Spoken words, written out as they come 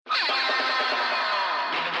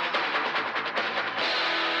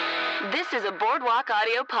This is a Boardwalk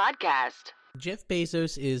Audio podcast. Jeff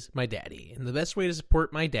Bezos is my daddy, and the best way to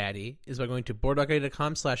support my daddy is by going to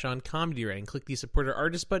boardwalkaudio.com/oncomedywriting. Click the support our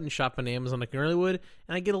artist button, shop on Amazon like an early would,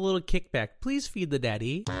 and I get a little kickback. Please feed the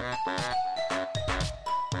daddy.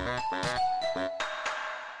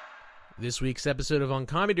 This week's episode of On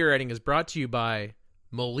Comedy Writing is brought to you by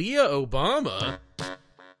Malia Obama.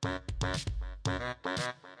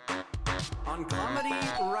 On comedy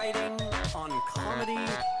writing, on comedy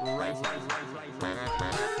writing.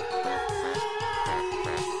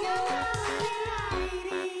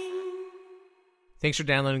 Thanks for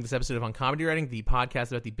downloading this episode of On Comedy Writing, the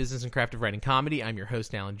podcast about the business and craft of writing comedy. I'm your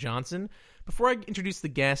host, Alan Johnson. Before I introduce the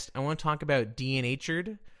guest, I want to talk about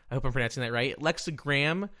DNH'd. I hope I'm pronouncing that right. Lexa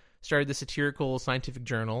Graham started the satirical scientific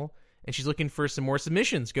journal, and she's looking for some more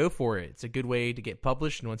submissions. Go for it. It's a good way to get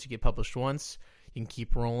published, and once you get published once, you can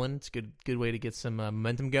keep rolling. It's a good way to get some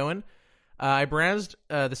momentum going. I browsed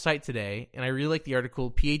the site today, and I really like the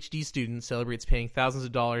article, PhD student celebrates paying thousands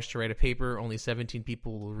of dollars to write a paper only 17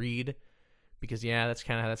 people will read. Because, yeah, that's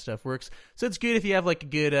kind of how that stuff works. So it's good if you have, like, a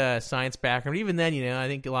good science background. Even then, you know, I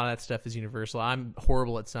think a lot of that stuff is universal. I'm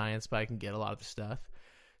horrible at science, but I can get a lot of the stuff.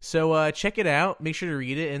 So check it out. Make sure to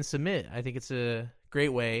read it and submit. I think it's a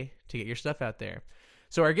great way to get your stuff out there.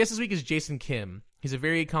 So our guest this week is Jason Kim. He's a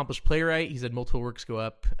very accomplished playwright. He's had multiple works go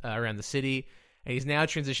up around the city. And he's now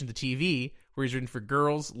transitioned to TV, where he's written for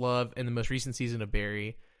Girls, Love, and the most recent season of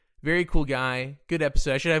Barry. Very cool guy. Good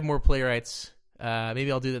episode. I should have more playwrights.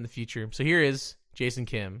 Maybe I'll do that in the future. So here is Jason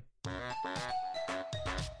Kim.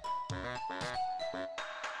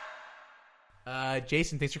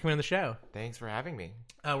 Jason, thanks for coming on the show. Thanks for having me.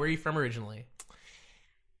 Where are you from originally?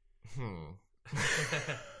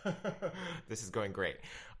 This is going great.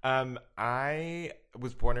 I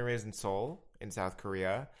was born and raised in Seoul in South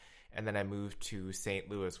Korea, and then I moved to St.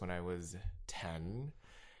 Louis when I was 10.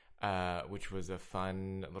 Which was a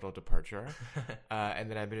fun little departure. And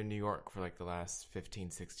then I've been in New York for like the last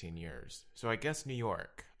 15, 16 years. So I guess New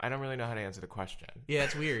York. I don't really know how to answer the question. Yeah,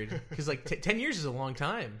 it's weird. Because like 10 years is a long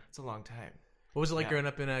time. It's a long time. What was it like growing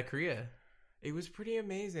up in Korea? It was pretty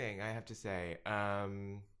amazing, I have to say.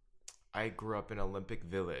 I grew up in Olympic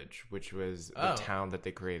Village, which was the town that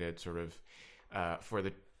they created sort of for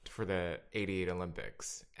the 88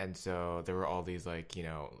 Olympics. And so there were all these like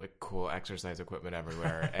cool exercise equipment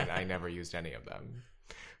everywhere and I never used any of them.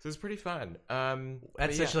 So it was pretty fun.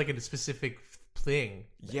 That's such like a specific thing.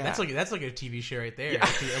 Yeah. That's like a TV show right there. Yeah.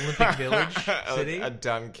 Like the Olympic Village city. A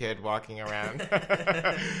dumb kid walking around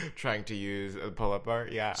trying to use a pull-up bar.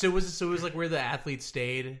 Yeah. So it was like where the athletes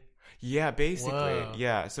stayed? Yeah, basically. Whoa.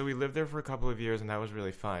 Yeah. So we lived there for a couple of years and that was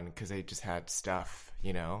really fun because they just had stuff,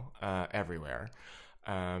 everywhere.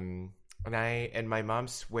 And my mom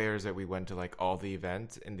swears that we went to like all the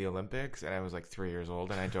events in the Olympics and I was like 3 years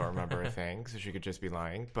old and I don't remember a thing, so she could just be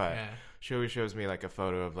lying. But she always shows me like a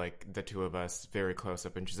photo of like the two of us very close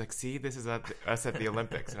up and she's like, see, this is us at the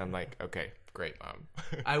Olympics. And I'm like, okay, great, Mom.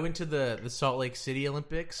 I went to the Salt Lake City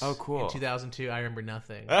Olympics. Oh, cool. In 2002. I remember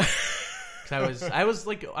nothing. Cause I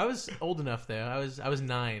was old enough though. I was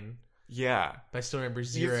 9. Yeah. But I still remember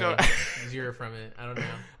zero from it. I don't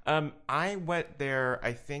know. I went there,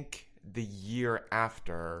 I think, the year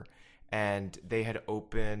after, and they had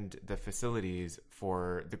opened the facilities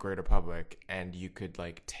for the greater public, and you could,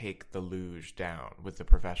 like, take the luge down with the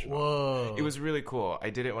professional. Whoa. It was really cool. I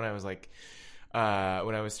did it when I was, like, when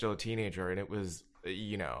I was still a teenager, and it was,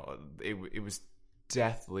 it was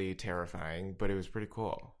deathly terrifying, but it was pretty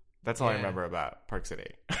cool. That's all I remember about Park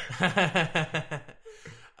City.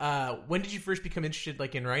 When did you first become interested,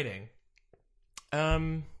 like, in writing?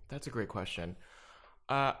 That's a great question.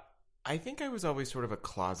 I think I was always sort of a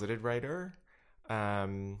closeted writer. Have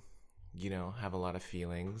a lot of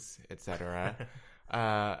feelings, etc.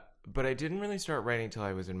 But I didn't really start writing till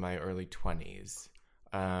I was in my early 20s.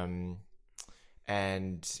 When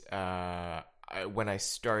I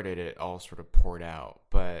started, it all sort of poured out.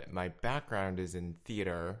 But my background is in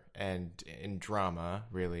theater and in drama,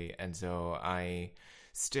 really. And so I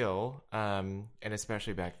still, and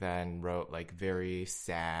especially back then, wrote like very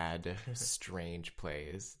sad, strange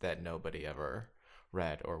plays that nobody ever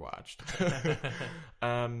read or watched.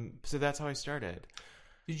 So that's how I started.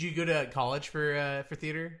 Did you go to college for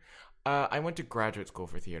theater? I went to graduate school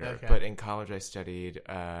for theater, okay. But in college I studied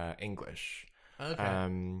English. Okay.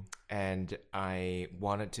 And I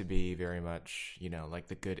wanted to be very much, like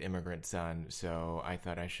the good immigrant son. So I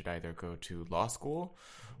thought I should either go to law school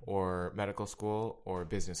or medical school or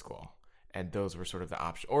business school. And those were sort of the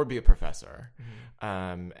options, or be a professor.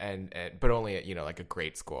 Mm-hmm. But only at, like a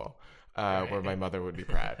great school. Where my mother would be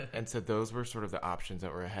proud. And so those were sort of the options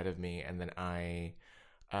that were ahead of me. And then I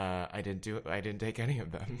I didn't take any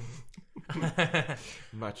of them,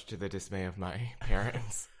 much to the dismay of my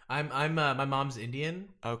parents. I'm my mom's Indian.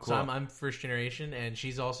 Oh, cool. So I'm first generation, and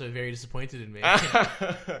she's also very disappointed in me.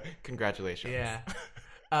 Congratulations. Yeah.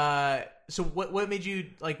 So what made you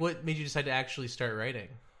decide to actually start writing?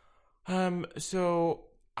 So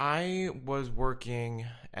I was working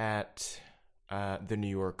at the New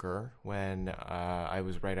Yorker when I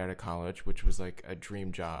was right out of college, which was like a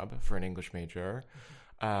dream job for an English major.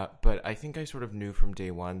 But I think I sort of knew from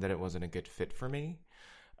day one that it wasn't a good fit for me.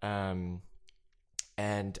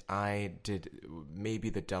 And I did maybe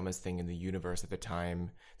the dumbest thing in the universe at the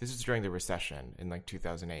time. This was during the recession in like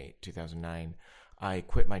 2008, 2009. I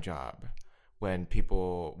quit my job when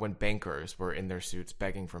bankers were in their suits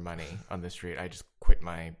begging for money on the street. I just quit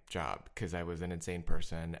my job because I was an insane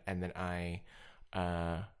person. And then I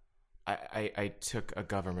took a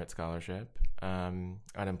government scholarship,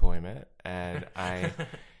 unemployment, and I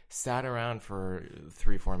sat around for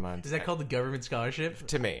 3-4 months. Is that called the government scholarship?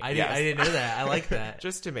 To me, I yes. didn't know that. I like that.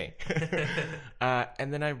 Just to me.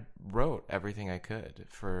 And then I wrote everything I could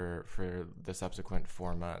for the subsequent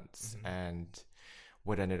 4 months. Mm-hmm. And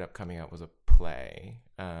what ended up coming out was a play.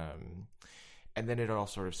 And then it all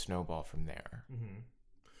sort of snowballed from there. Mm-hmm.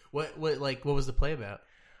 What was the play about?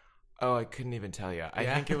 Oh, I couldn't even tell you. I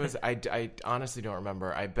Yeah? think it was, I honestly don't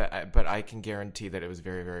remember. But I can guarantee that it was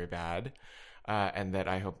very, very bad. And that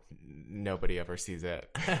I hope nobody ever sees it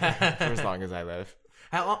for as long as I live.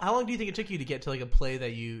 How long do you think it took you to get to like a play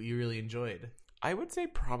that you really enjoyed? I would say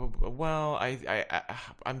probably. Well,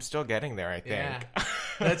 I'm still getting there, I think. Yeah.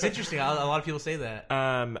 That's interesting. A lot of people say that.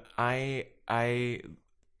 I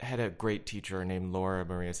had a great teacher named Laura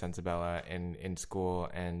Maria Sensabella in school,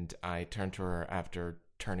 and I turned to her after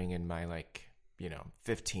turning in my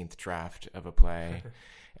 15th draft of a play.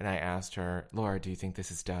 And I asked her, Laura, do you think this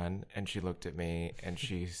is done? And she looked at me and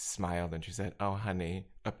she smiled and she said, oh, honey,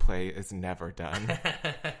 a play is never done.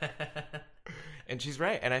 And she's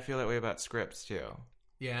right. And I feel that way about scripts too.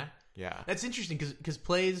 Yeah. Yeah. That's interesting because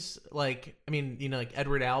plays like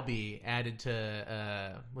Edward Albee added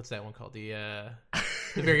to what's that one called? The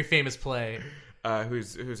very famous play.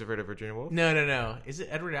 Who's Afraid of Virginia Woolf? No. Is it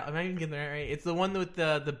Edward Albee? Am I even getting that right? It's the one with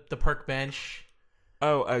the park bench.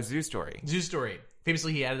 Oh, Zoo Story. Zoo Story.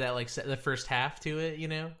 Famously, he added that the first half to it,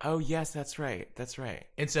 Oh, yes, that's right.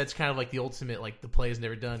 And so it's kind of like the ultimate, the play is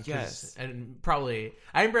never done. Yes. And probably,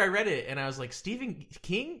 I remember I read it and I was like, Stephen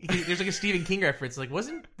King? There's a Stephen King reference.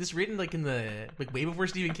 wasn't this written in the way before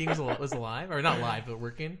Stephen King was alive, or not alive but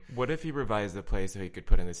working? What if he revised the play so he could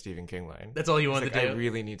put in the Stephen King line? That's all he wanted to do. I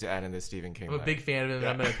really need to add in the Stephen King line. I'm a big fan of him.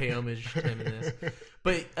 Yeah. I'm going to pay homage to him in this.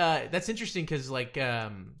 But that's interesting because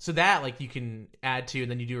so that you can add to,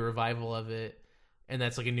 and then you do a revival of it. And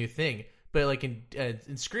that's a new thing. But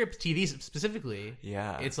in script, TV specifically,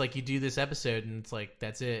 yeah, it's you do this episode and it's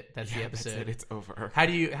that's it. That's the episode. That's it. It's over. How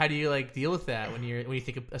do you deal with that when you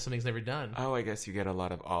think of something's never done? Oh, I guess you get a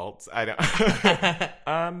lot of alts. I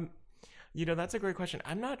don't. That's a great question.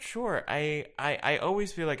 I'm not sure. I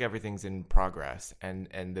always feel like everything's in progress, and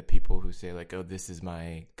the people who say oh, this is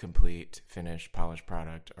my complete, finished, polished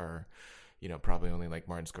product are, probably only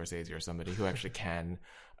Martin Scorsese or somebody who actually can.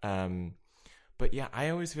 But yeah, I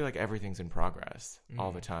always feel like everything's in progress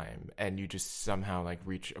all the time. And you just somehow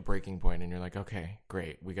reach a breaking point and you're like, okay,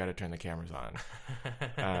 great. We got to turn the cameras on.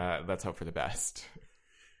 Let's hope for the best.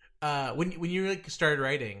 When you started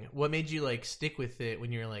writing, what made you stick with it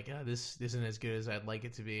when you're oh, this isn't as good as I'd like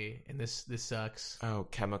it to be. And this sucks. Oh,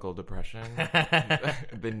 chemical depression,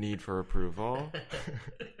 the need for approval,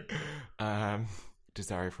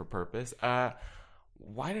 desire for purpose.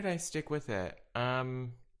 Why did I stick with it?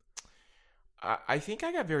 I think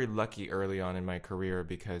I got very lucky early on in my career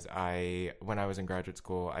because when I was in graduate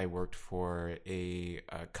school, I worked for a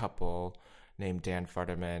couple named Dan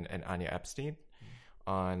Farderman and Anya Epstein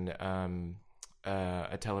on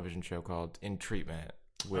a television show called In Treatment,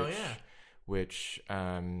 which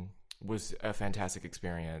was a fantastic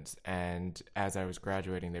experience. And as I was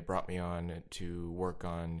graduating, they brought me on to work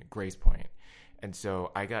on Grace Point. And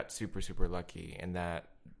so I got super, super lucky in that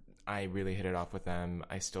I really hit it off with them.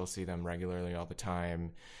 I still see them regularly all the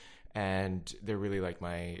time. And they're really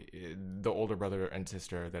the older brother and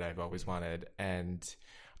sister that I've always wanted, and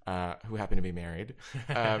who happen to be married.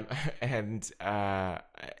 And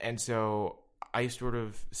so I sort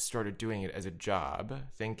of started doing it as a job,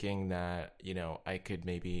 thinking that, I could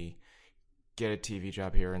maybe get a TV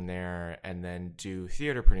job here and there and then do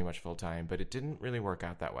theater pretty much full time. But it didn't really work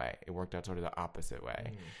out that way. It worked out sort of the opposite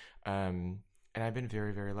way. And I've been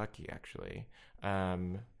very, very lucky, actually.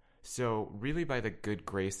 So really by the good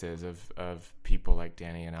graces of people like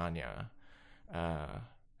Danny and Anya,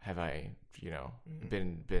 have I,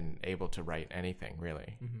 been able to write anything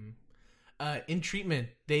really. In treatment,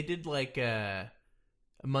 they did like a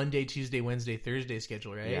Monday, Tuesday, Wednesday, Thursday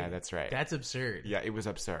schedule, right? Yeah, that's right. That's absurd. Yeah, it was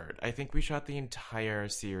absurd. I think we shot the entire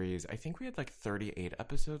series. I think we had like 38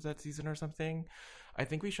 episodes that season or something. I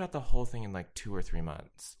think we shot the whole thing in like 2 or 3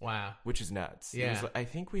 months. Wow. Which is nuts. Yeah. I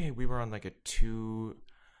think we were on like a 2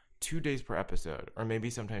 days per episode, or maybe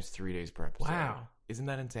sometimes 3 days per episode. Wow. Isn't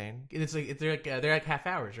that insane? And it's like they're like half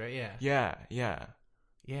hours, right? Yeah.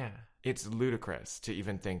 Yeah. It's ludicrous to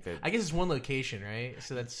even think that. I guess it's one location, right?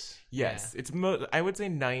 So that's yes. It's I would say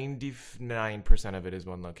 99% of it is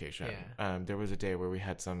one location. Yeah. There was a day where we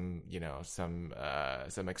had some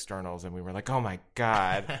externals, and we were like, oh my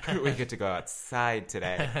god, we get to go outside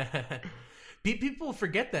today. People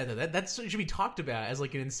forget that though. That should be talked about as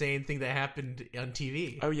like an insane thing that happened on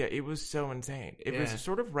TV. Oh yeah, it was so insane. It Yeah. was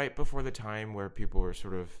sort of right before the time where people were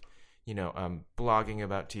sort of, blogging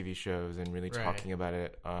about TV shows and really Right. talking about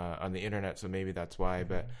it on the internet. So maybe that's why.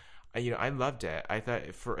 But I loved it. I thought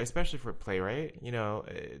especially for Playwright,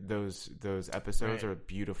 those episodes Right. are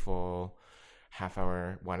beautiful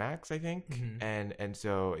half-hour one acts, I think, and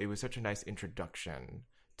so it was such a nice introduction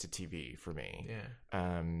to TV for me. Yeah.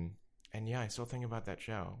 And yeah, I still think about that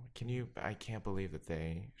show. I can't believe that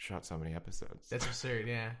they shot so many episodes. That's absurd,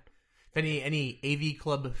 yeah. If any AV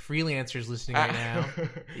Club freelancers listening right now,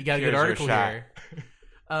 you got a good Here's your article shot. here.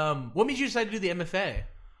 What made you decide to do the MFA?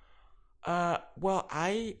 Well,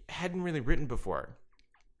 I hadn't really written before,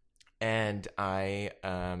 and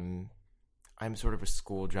I'm sort of a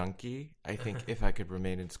school junkie. I think if I could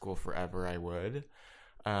remain in school forever, I would.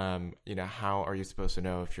 How are you supposed to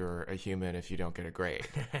know if you're a human if you don't get a grade?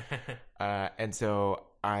 And so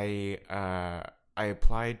I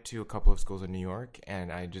applied to a couple of schools in New York,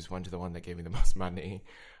 and I just went to the one that gave me the most money.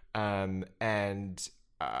 I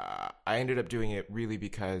ended up doing it really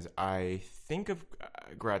because I think of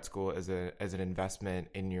grad school as an investment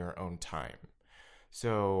in your own time.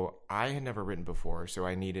 So I had never written before, so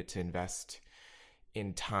I needed to invest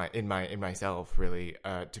in time in myself really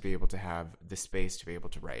to be able to have the space to be able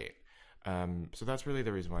to write. So that's really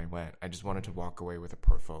the reason why I went. I just wanted to walk away with a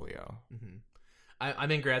portfolio. Mm-hmm.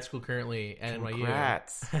 I'm in grad school currently at NYU.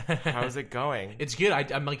 Congrats! How's it going? It's good.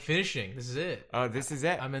 I'm like finishing. This is it. Oh, this is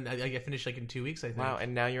it. I get finished like in 2 weeks, I think. Wow!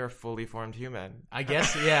 And now you're a fully formed human. I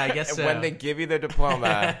guess. Yeah, I guess And so. when they give you the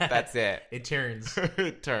diploma, that's it. It turns.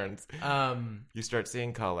 It turns. You start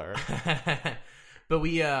seeing color. But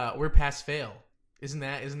we're pass fail. Isn't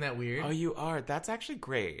that weird? Oh, you are. That's actually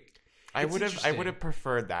great. I It's would interesting. have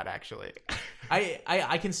preferred that actually.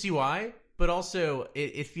 I can see why, but also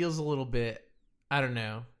it feels a little bit. I don't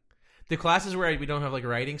know. The classes where we don't have like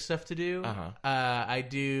writing stuff to do, I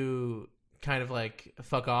do kind of like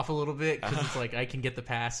fuck off a little bit because it's like I can get the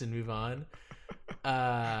pass and move on,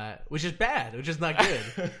 which is bad, which is not good.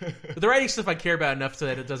 But the writing stuff I care about enough so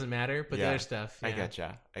that it doesn't matter. But the other stuff, I yeah.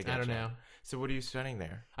 getcha. I don't know. So what are you studying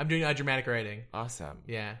there? I'm doing dramatic writing. Awesome.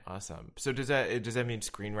 Yeah. Awesome. So does that mean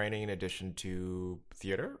screenwriting in addition to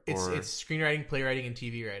theater? It's or? screenwriting, playwriting, and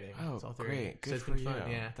TV writing. Oh, It's all three. great. So Good it's for been you. fun.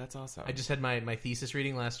 Yeah. That's awesome. I just had my thesis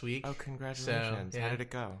reading last week. Oh, congratulations. So, yeah. How did it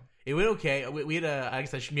go? It went okay. We had I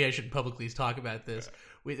guess maybe I should publicly talk about this.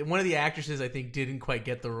 One of the actresses I think didn't quite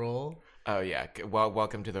get the role. Oh yeah. Well,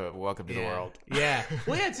 welcome to the world. Yeah.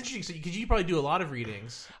 Well, yeah, it's interesting because you probably do a lot of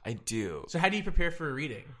readings. I do. So how do you prepare for a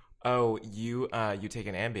reading? Oh, you take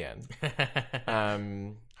an Ambien.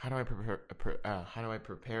 How do I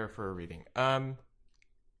prepare for a reading?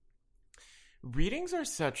 Readings are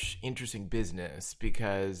such interesting business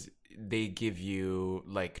because they give you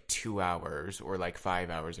like 2 hours or like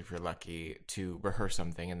 5 hours if you're lucky to rehearse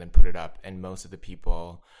something and then put it up. And most of the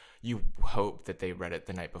people, you hope that they read it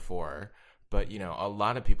the night before. But, a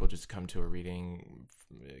lot of people just come to a reading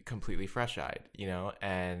completely fresh-eyed,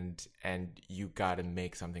 and you got to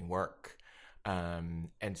make something work. And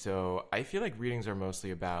so I feel like readings are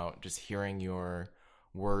mostly about just hearing your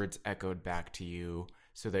words echoed back to you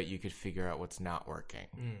so that you could figure out what's not working.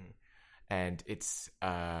 And it's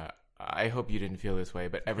I hope you didn't feel this way,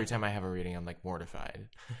 but every time I have a reading, I'm like mortified.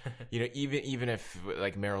 Even if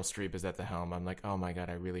like Meryl Streep is at the helm, I'm like, oh my God,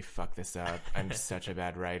 I really fucked this up. I'm such a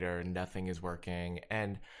bad writer. Nothing is working.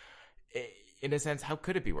 And in a sense, how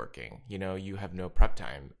could it be working? You have no prep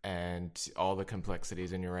time and all the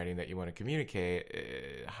complexities in your writing that you want to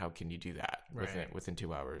communicate. How can you do that within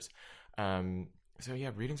 2 hours? So yeah,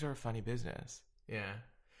 readings are a funny business. Yeah.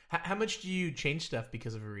 How much do you change stuff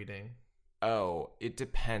because of a reading? Oh, it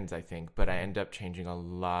depends, I think, but I end up changing a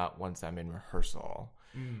lot once I'm in rehearsal,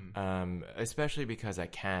 especially because I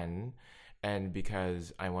can and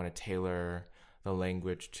because I want to tailor the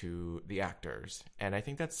language to the actors. And I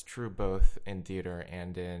think that's true both in theater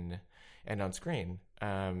and on screen.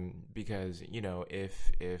 Because, you know,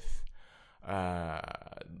 if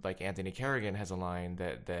like Anthony Carrigan has a line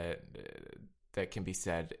that can be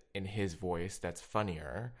said in his voice that's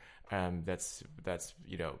funnier, that's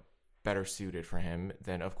you know, better suited for him,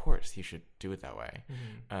 then of course he should do it that way.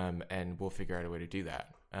 And we'll figure out a way to do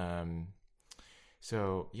that.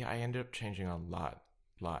 So yeah, I ended up changing a lot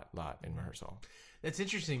in rehearsal. That's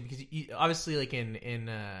interesting because obviously, like in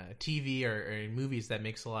TV or in movies, that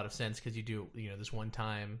makes a lot of sense because you do, you know, this one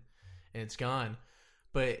time and it's gone.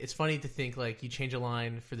 But it's funny to think like you change a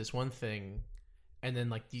line for this one thing, and then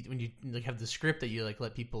like when you like have the script that you like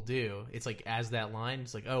let people do, it's like as that line,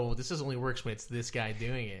 it's like, oh, well, this only works when it's this guy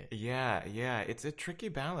doing it. Yeah, it's a tricky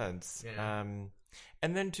balance. Yeah.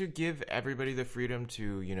 And then to give everybody the freedom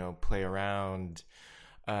to, you know, play around,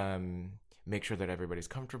 make sure that everybody's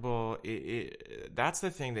comfortable. That's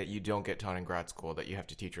the thing that you don't get taught in grad school that you have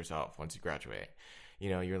to teach yourself once you graduate. You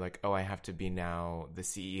know, you're like, oh, I have to be now the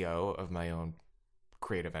CEO of my own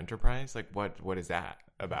creative enterprise. Like, what is that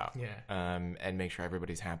about? Yeah. And make sure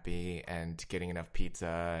everybody's happy and getting enough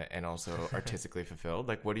pizza and also artistically fulfilled.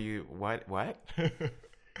 Like, what?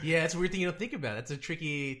 Yeah, it's a weird thing you don't think about. That's a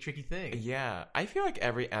tricky thing. Yeah, I feel like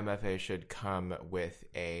every MFA should come with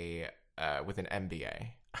an MBA.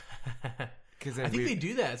 I think they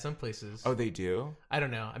do that at some places. Oh, they do? I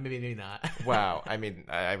don't know. Maybe not. Wow. I mean,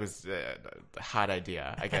 I was hot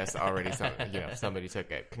idea. I guess already. Somebody took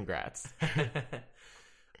it. Congrats.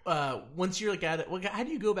 Once you're like at it, well, how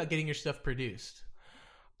do you go about getting your stuff produced?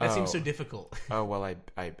 That seems so difficult. Oh well,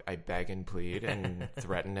 I beg and plead and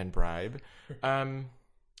threaten and bribe.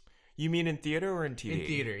 You mean in theater or in TV? In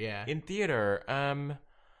theater, yeah. In theater,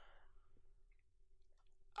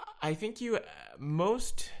 I think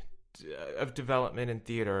most of development in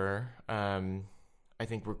theater, I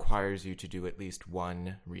think requires you to do at least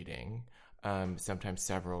one reading, sometimes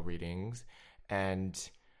several readings, and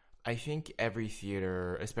I think every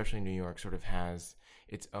theater, especially New York, sort of has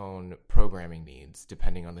its own programming needs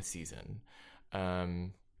depending on the season,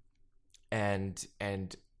 and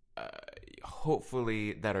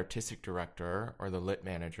hopefully that artistic director or the lit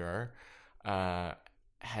manager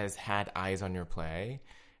has had eyes on your play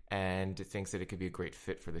and thinks that it could be a great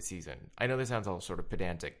fit for the season. I know this sounds all sort of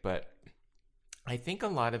pedantic, but I think a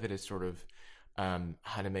lot of it is sort of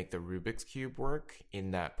how to make the Rubik's Cube work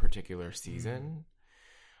in that particular season.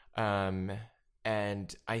 And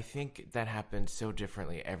I think that happens so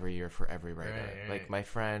differently every year for every writer. Right. Like my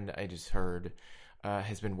friend I just heard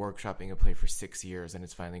has been workshopping a play for 6 years and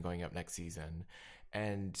it's finally going up next season.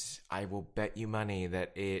 And I will bet you money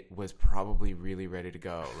that it was probably really ready to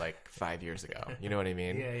go like 5 years ago. You know what I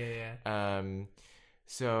mean? Yeah.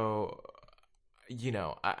 So, you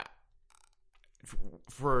know,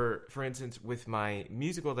 for instance, with my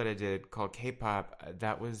musical that I did called K-pop,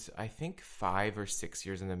 that was, I think, 5 or 6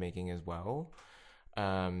 years in the making as well.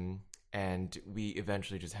 And we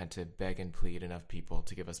eventually just had to beg and plead enough people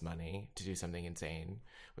to give us money to do something insane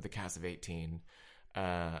with a cast of 18.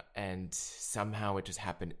 And somehow it just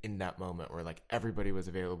happened in that moment where like everybody was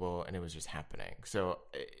available and it was just happening. So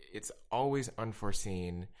it's always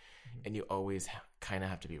unforeseen and you always kind of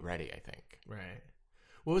have to be ready, I think. Right.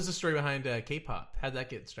 What was the story behind K-pop? How'd that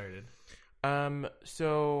get started?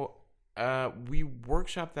 So we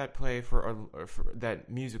workshopped that play for that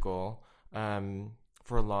musical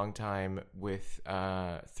for a long time with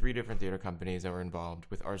 3 different theater companies that were involved,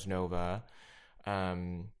 with Ars Nova,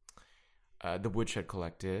 the Woodshed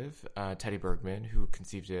Collective, Teddy Bergman, who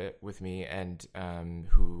conceived it with me and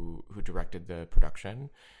who directed the production,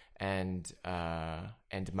 and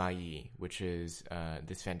Mai, which is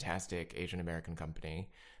this fantastic Asian American company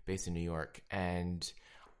based in New York. And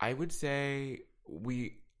I would say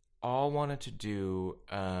we all wanted to do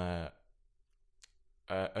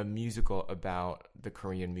a musical about the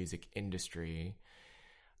Korean music industry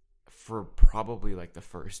for probably like the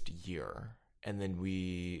first year, and then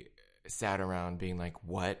we sat around being like,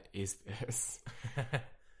 what is this?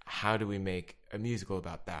 How do we make a musical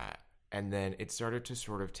about that? And then it started to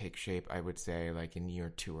sort of take shape, I would say, like in year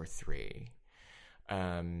 2 or 3.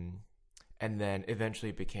 And then eventually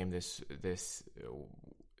it became this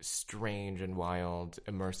strange and wild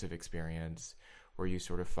immersive experience where you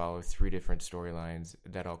sort of follow 3 different storylines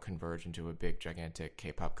that all converge into a big gigantic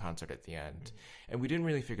K-pop concert at the end. Mm-hmm. And we didn't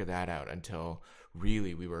really figure that out until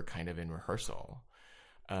really we were kind of in rehearsal.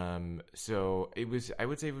 So it was, I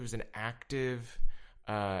would say it was an active,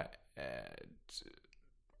 I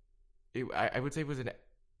would say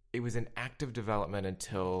it was an active development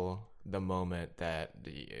until the moment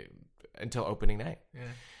until opening night.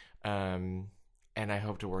 Yeah. and I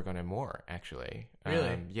hope to work on it more, actually.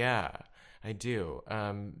 Really? Yeah, I do.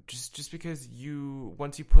 Just because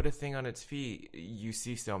once you put a thing on its feet, you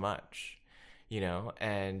see so much,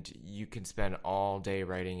 and you can spend all day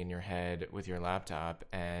writing in your head with your laptop,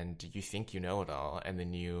 and you think you know it all, and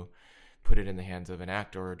then you put it in the hands of an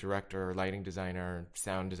actor or director or lighting designer,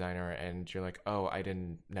 sound designer, and you're like, oh, I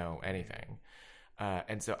didn't know anything.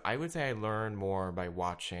 And so I would say I learn more by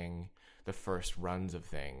watching the first runs of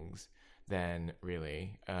things than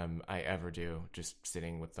really I ever do just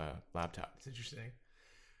sitting with the laptop. It's interesting.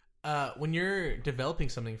 When you're developing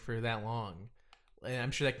something for that long, and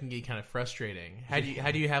I'm sure that can get kind of frustrating. How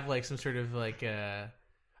do you have like some sort of like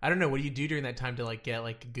I don't know, what do you do during that time to like get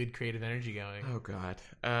like good creative energy going? Oh God,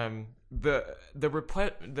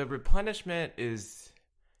 the replenishment is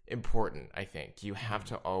important. I think you have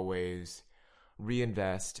to always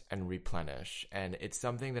reinvest and replenish, and it's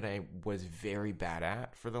something that I was very bad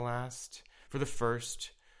at it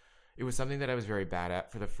was something that I was very bad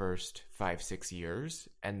at for the first 5-6 years,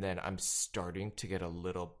 and then I'm starting to get a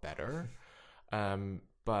little better.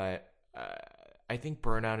 But I think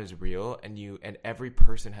burnout is real, and every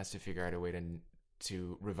person has to figure out a way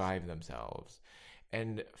to revive themselves.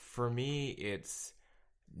 And for me, it's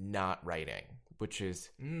not writing, which is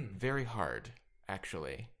very hard,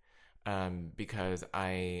 actually. Because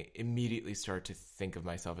I immediately start to think of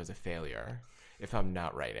myself as a failure if I'm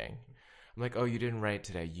not writing. I'm like, oh, you didn't write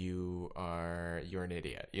today. You're an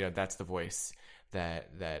idiot. That's the voice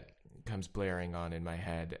that comes blaring on in my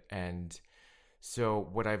head. And so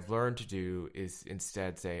what I've learned to do is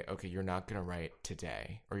instead say, okay, you're not going to write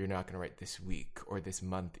today, or you're not going to write this week or this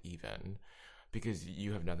month even, because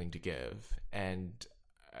you have nothing to give. And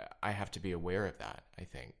I have to be aware of that, I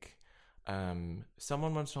think.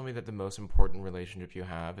 Someone once told me that the most important relationship you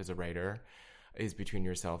have as a writer is between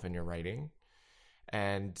yourself and your writing.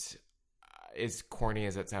 And as corny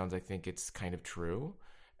as it sounds, I think it's kind of true.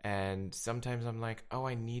 And sometimes I'm like, oh,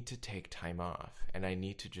 I need to take time off, and I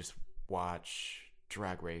need to just watch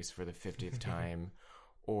Drag Race for the 50th time,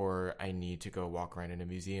 or I need to go walk around in a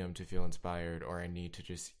museum to feel inspired, or I need to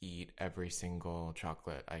just eat every single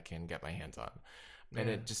chocolate I can get my hands on. And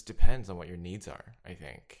it just depends on what your needs are, I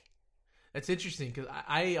think. That's interesting, because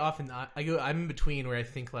I'm in between where I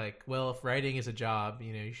think like, well, if writing is a job,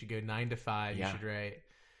 you should go 9 to 5, you should write.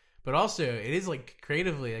 But also, it is like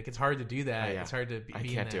creatively, like it's hard to do that. It's hard to be I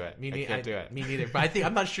can't do it. I can't do it. Me neither. But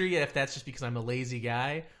I'm not sure yet if that's just because I'm a lazy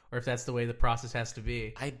guy or if that's the way the process has to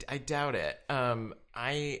be. I doubt it.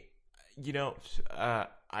 I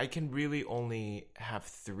can really only have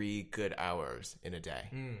 3 good hours in a day.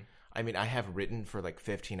 I mean, I have written for like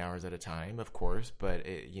 15 hours at a time, of course, but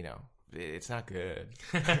it's not good.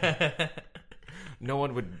 No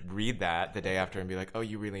one would read that the day after and be like, oh,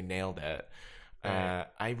 you really nailed it. Right.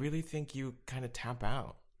 I really think you kind of tap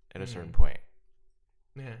out at a certain point.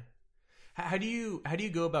 Yeah. How do you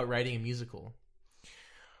go about writing a musical?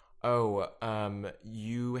 Oh,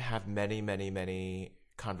 you have many, many, many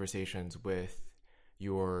conversations with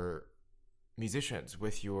your musicians,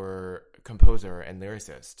 with your composer and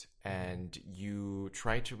lyricist, and you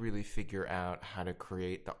try to really figure out how to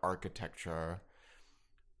create the architecture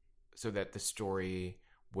so that the story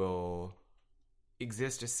will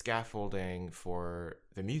exist as scaffolding for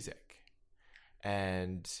the music.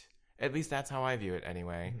 And at least that's how I view it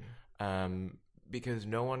anyway. Because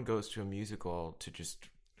no one goes to a musical to just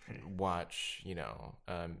watch,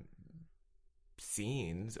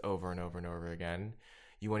 scenes over and over and over again.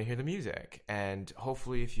 You want to hear the music, and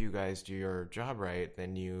hopefully if you guys do your job right,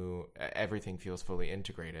 then everything feels fully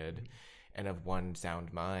integrated and of one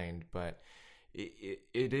sound mind. But it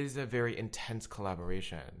is a very intense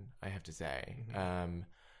collaboration, I have to say.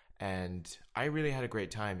 And I really had a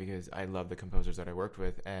great time because I love the composers that I worked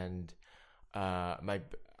with, and I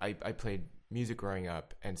played music growing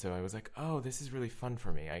up, and so I was like, oh, this is really fun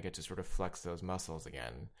for me. I get to sort of flex those muscles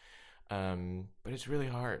again. But it's really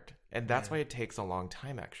hard, and that's why it takes a long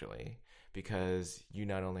time, actually, because you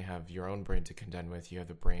not only have your own brain to contend with, you have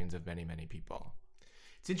the brains of many, many people.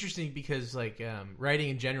 It's interesting because like writing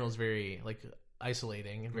in general is very like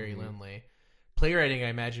isolating and very lonely. Playwriting, I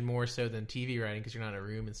imagine, more so than TV writing because you're not in a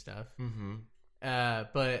room and stuff.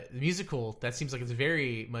 But the musical, that seems like it's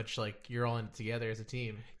very much like you're all in it together as a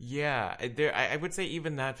team. Yeah, I would say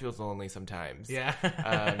even that feels lonely sometimes.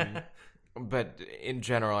 Yeah. But in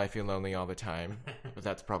general, I feel lonely all the time. But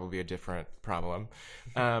that's probably a different problem.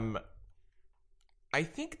 I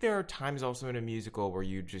think there are times also in a musical where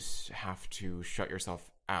you just have to shut yourself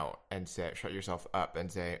out and shut yourself up and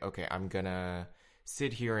say, okay, I'm going to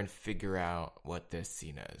sit here and figure out what this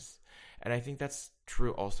scene is. And I think that's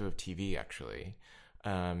true also of TV, actually.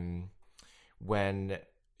 when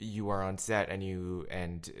you are on set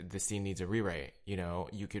and the scene needs a rewrite,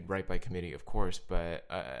 you could write by committee, of course, but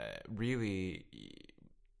really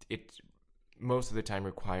it most of the time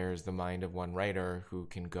requires the mind of one writer who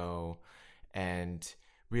can go and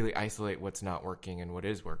really isolate what's not working and what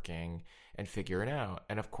is working and figure it out.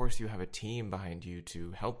 And of course you have a team behind you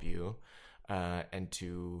to help you and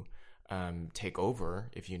to take over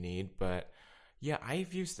if you need. But yeah, I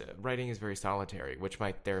view writing as very solitary, which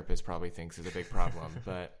my therapist probably thinks is a big problem,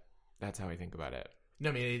 but that's how I think about it. No,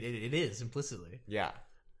 I mean, it is implicitly. Yeah.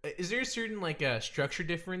 Is there a certain structure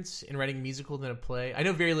difference in writing a musical than a play? I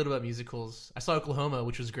know very little about musicals. I saw Oklahoma,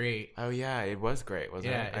 which was great. Oh yeah, it was great,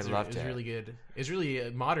 wasn't it? I loved it. It was really good. It was really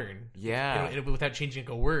modern. Yeah. Without changing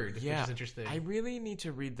a word, yeah. which is interesting. I really need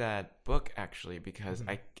to read that book, actually, because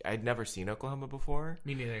I'd never seen Oklahoma before.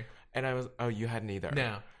 Me neither. And I was, you hadn't either.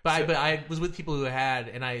 No. But I was with people who had,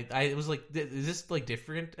 and I was like, is this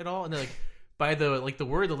different at all? And they're like, by the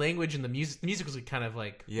word, the language, and the music was kind of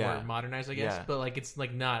more modernized, I guess. Yeah. But it's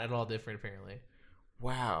not at all different, apparently.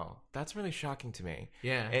 Wow, that's really shocking to me.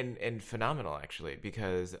 Yeah, and phenomenal, actually,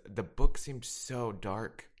 because the book seemed so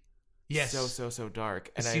dark. Yes, so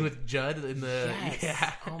dark. And see with Judd in the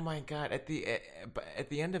Oh my god! At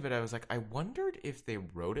the end of it, I was like, I wondered if they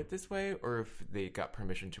wrote it this way, or if they got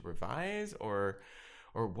permission to revise, or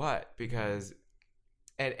what, because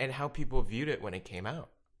and how people viewed it when it came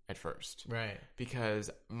out. At first, right? Because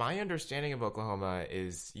my understanding of Oklahoma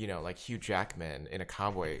is, Hugh Jackman in a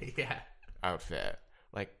cowboy outfit,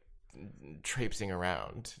 traipsing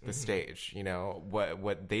around the stage.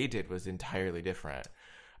 What they did was entirely different,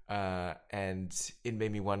 and it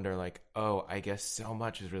made me wonder, I guess so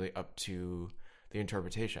much is really up to the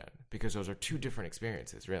interpretation, because those are two different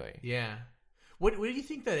experiences, really. Yeah. What do you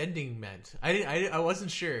think that ending meant? I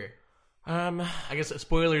wasn't sure. I guess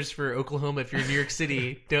spoilers for Oklahoma if you're in New York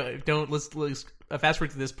City. Don't let's fast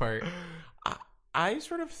forward to this part. I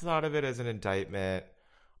sort of thought of it as an indictment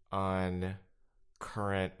on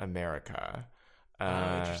current America.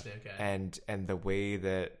 Interesting. Okay. And the way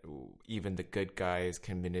that even the good guys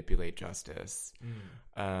can manipulate justice.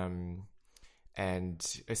 And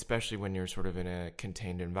especially when you're sort of in a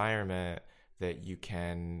contained environment, that you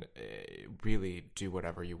can really do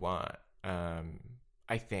whatever you want.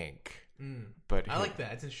 I think. But I like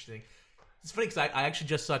that. It's interesting. It's funny because I actually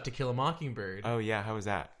just saw To Kill a Mockingbird. Oh yeah, how was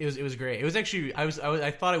that? It was great. It was actually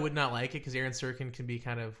I thought I would not like it because Aaron Sorkin can be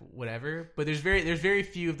kind of whatever. But there's very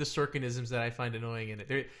few of the Sorkinisms that I find annoying in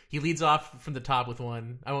it. He leads off from the top with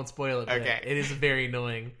one. I won't spoil it. But okay. It is very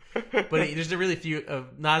annoying. But there's a really few,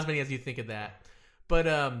 not as many as you think of that. But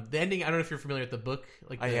the ending. I don't know if you're familiar with the book.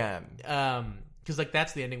 I am. Because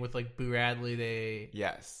that's the ending with Boo Radley.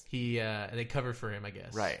 They cover for him, I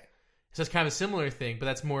guess. Right. So it's kind of a similar thing, but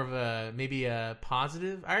that's more of maybe a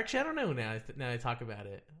positive. Actually, I don't know now I talk about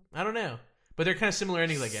it. I don't know. But they're kind of similar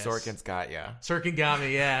endings, I guess. Sorkin's got ya. Sorkin got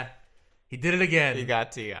me, yeah. He did it again. He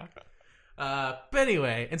got to ya. But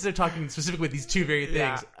anyway, instead of talking specifically with these two very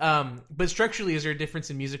things, but structurally, is there a difference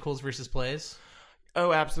in musicals versus plays?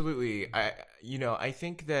 Oh, absolutely. I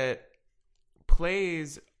think that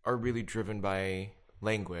plays are really driven by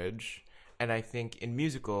language, and I think in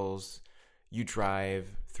musicals you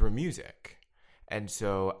drive through music, and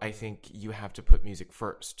so I think you have to put music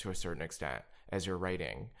first to a certain extent as you're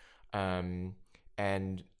writing, and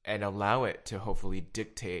allow it to hopefully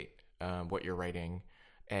dictate what you're writing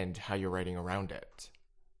and how you're writing around it.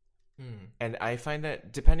 And I find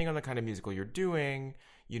that depending on the kind of musical you're doing,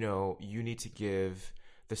 you need to give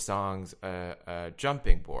the songs a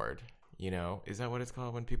jumping board. Is that what it's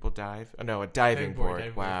called when people dive? Oh, no, a diving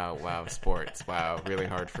board. Wow, sports. Wow, really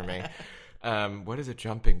hard for me. What is a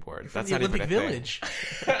jumping board? That's not Olympic even a Village.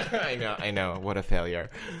 Thing. I know. What a failure.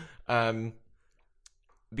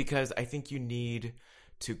 Because I think you need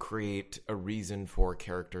to create a reason for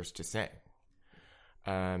characters to sing.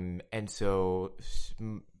 And so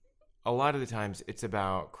a lot of the times it's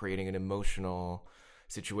about creating an emotional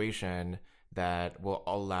situation that will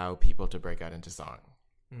allow people to break out into song.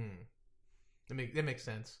 That makes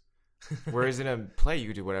sense. Whereas in a play, you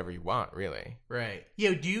can do whatever you want, really. Right. Do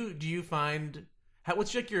you find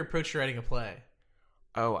what's your approach to writing a play?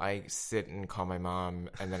 Oh, I sit and call my mom,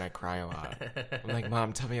 and then I cry a lot. I'm like,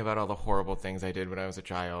 Mom, tell me about all the horrible things I did when I was a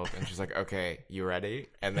child. And she's like, okay, you ready?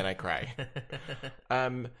 And then I cry.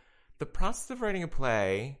 The process of writing a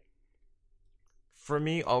play, for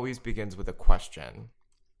me, always begins with a question.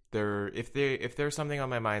 If there's something on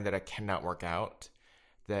my mind that I cannot work out,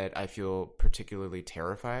 that I feel particularly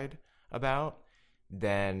terrified about,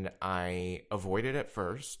 then I avoid it at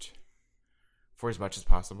first for as much as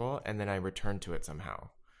possible, and then I return to it somehow.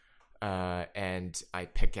 and I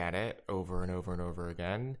pick at it over and over and over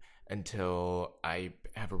again until I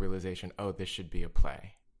have a realization, oh, this should be a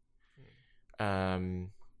play.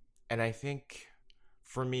 And I think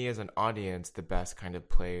for me as an audience, the best kind of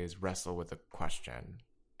plays wrestle with a question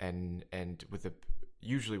and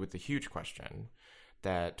usually with a huge question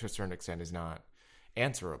that to a certain extent is not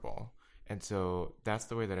answerable. And so that's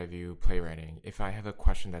the way that I view playwriting. If I have a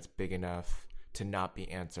question that's big enough to not be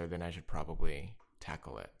answered, then I should probably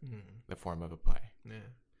tackle it in the form of a play. Yeah.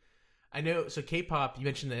 I know. So K-pop, you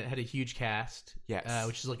mentioned that it had a huge cast. Yes.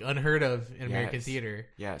 Which is like unheard of in American Yes. theater.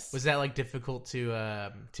 Yes. Was that like difficult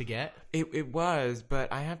to get? It was,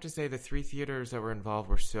 but I have to say the 3 theaters that were involved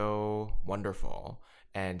were so wonderful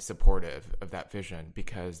and supportive of that vision,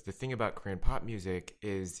 because the thing about Korean pop music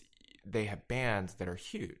is they have bands that are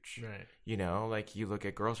huge. Right. You know, like you look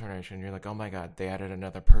at Girls' Generation and you're like, oh my God, they added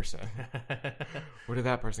another person. Where did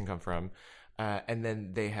that person come from? And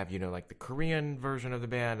then they have, you know, like the Korean version of the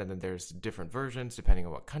band, and then there's different versions depending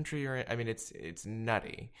on what country you're in. I mean, it's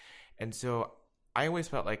nutty. And so I always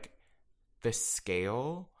felt like the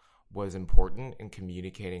scale was important in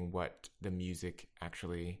communicating what the music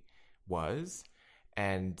actually was.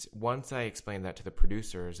 And once I explained that to the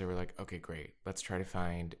producers, they were like, okay, great. Let's try to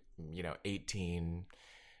find, 18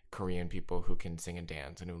 Korean people who can sing and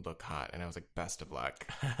dance and who look hot. And I was like, best of luck.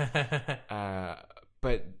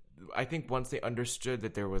 But I think once they understood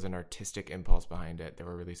that there was an artistic impulse behind it, they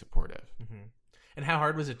were really supportive. Mm-hmm. And how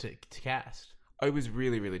hard was it to cast? It was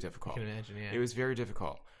really, really difficult. I can imagine, yeah. It was very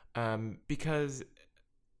difficult because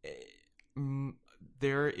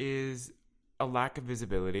there is a lack of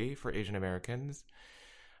visibility for Asian Americans,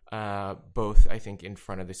 both, I think, in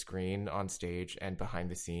front of the screen, on stage, and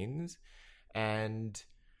behind the scenes. And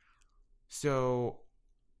so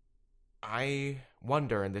I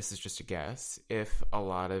wonder, and this is just a guess, if a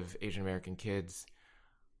lot of Asian American kids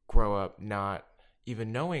grow up not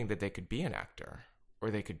even knowing that they could be an actor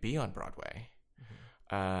or they could be on Broadway.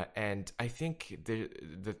 Mm-hmm. And I think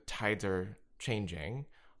the tides are changing,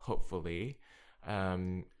 hopefully.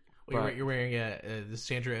 You're wearing the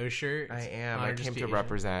Sandra Oh shirt. I am. I came to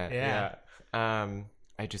represent. Yeah.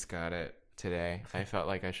 I just got it today. I felt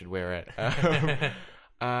like I should wear it.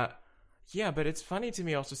 Yeah, but it's funny to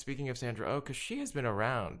me also, speaking of Sandra Oh, because she has been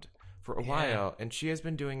around for a while, and she has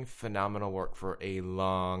been doing phenomenal work for a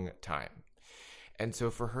long time. And so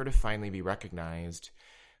for her to finally be recognized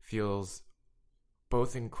feels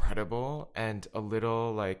both incredible and a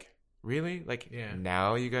little like, really? Like,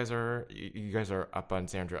 now you guys are up on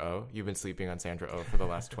Sandra Oh? You've been sleeping on Sandra Oh for the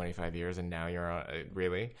last 25 years, and now you're on,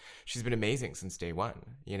 really? She's been amazing since day one,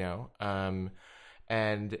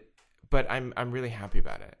 But I'm really happy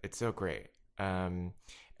about it. It's so great. And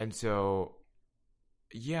so,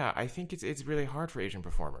 yeah, I think it's really hard for Asian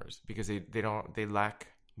performers because they lack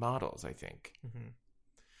models, I think. Mm-hmm.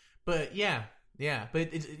 But but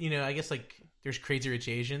it's, I guess like there's Crazy Rich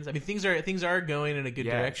Asians. I mean, things are going in a good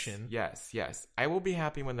direction. Yes. I will be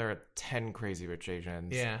happy when there are 10 Crazy Rich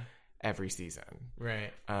Asians every season.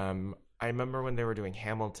 Right. I remember when they were doing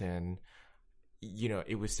Hamilton,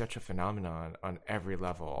 it was such a phenomenon on every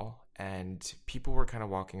level. And people were kind of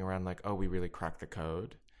walking around like, oh, we really cracked the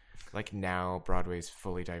code. Like, now Broadway's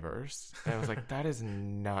fully diverse. And I was like, that is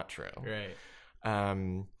not true. Right.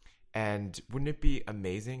 And wouldn't it be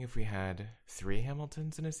amazing if we had 3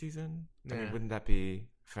 Hamiltons in a season? I mean, wouldn't that be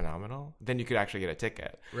phenomenal? Then you could actually get a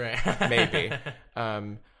ticket. Right. Maybe.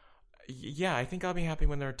 I think I'll be happy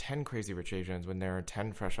when there are 10 Crazy Rich Asians, when there are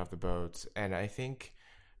 10 Fresh Off the Boats. And I think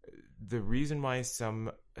the reason why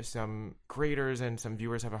some creators and some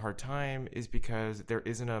viewers have a hard time is because there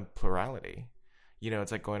isn't a plurality.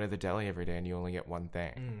 It's like going to the deli every day and you only get one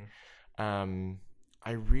thing.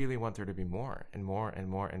 I really want there to be more and more and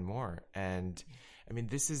more and more. And I mean,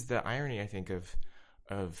 this is the irony, I think, of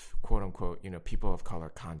quote unquote, people of color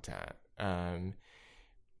content.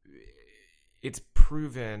 It's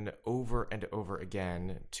proven over and over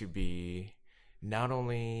again to be not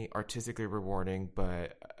only artistically rewarding,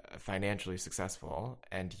 but financially successful,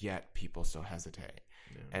 and yet people still hesitate.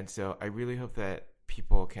 Yeah. And so I really hope that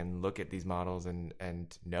people can look at these models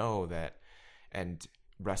and know that, and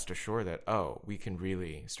rest assured that, oh, we can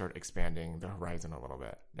really start expanding the horizon a little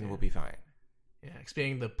bit, and we'll be fine. Yeah,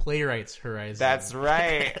 expanding the playwright's horizon. That's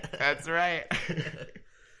right. That's right.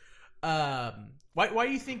 Why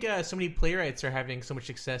do you think so many playwrights are having so much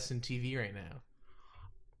success in TV right now?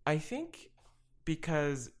 I think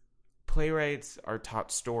because playwrights are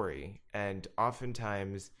taught story, and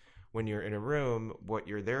oftentimes when you're in a room, what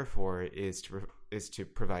you're there for is to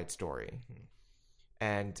provide story. Mm-hmm.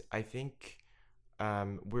 And I think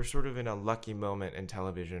we're sort of in a lucky moment in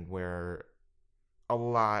television where a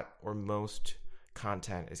lot or most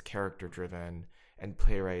content is character driven, and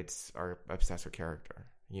playwrights are obsessed with character.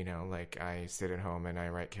 You know, like I sit at home and I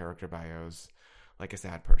write character bios like a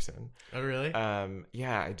sad person. Oh, really?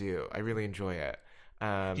 Yeah, I do. I really enjoy it.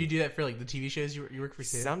 Do you do that for like the TV shows you work for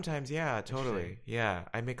too? Sometimes, yeah, totally. Yeah,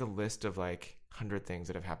 I make a list of like 100 things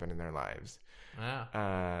that have happened in their lives.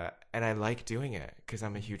 Wow. And I like doing it because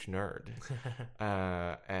I'm a huge nerd.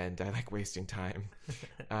 And I like wasting time.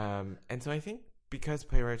 And so I think because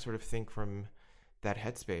playwrights sort of think from that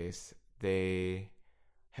headspace, they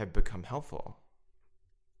have become helpful.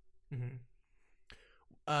 Mm-hmm.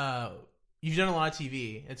 You've done a lot of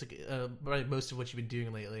TV. It's like probably most of what you've been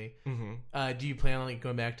doing lately. Mm-hmm. Do you plan on like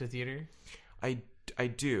going back to theater? I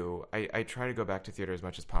do. I try to go back to theater as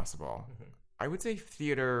much as possible. Mm-hmm. I would say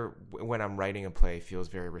theater, when I'm writing a play, feels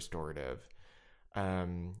very restorative.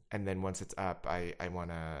 And then once it's up, I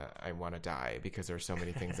wanna die because there's so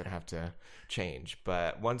many things that have to change.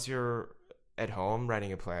 But once you're at home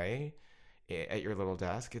writing a play at your little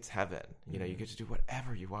desk, it's heaven. You know, you get to do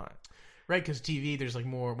whatever you want. Right, because TV, there's like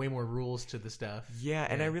way more rules to the stuff. Yeah,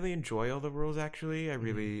 and I really enjoy all the rules. Actually, I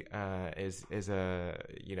really as a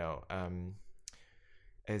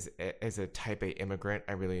type A immigrant,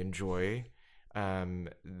 I really enjoy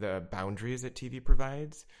the boundaries that TV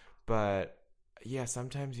provides. But yeah,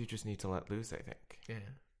 sometimes you just need to let loose, I think. Yeah.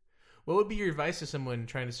 What would be your advice to someone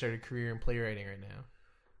trying to start a career in playwriting right now?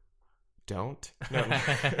 Don't. No, no,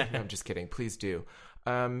 I'm just kidding. Please do.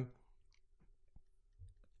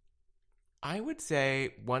 I would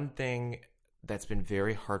say one thing that's been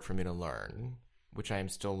very hard for me to learn, which I am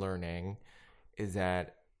still learning, is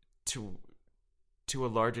that to a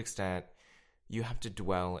large extent, you have to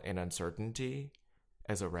dwell in uncertainty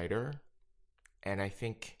as a writer. And I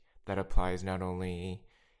think that applies not only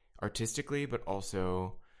artistically, but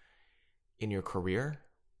also in your career,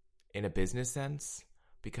 in a business sense,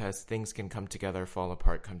 because things can come together, fall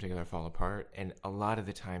apart, and a lot of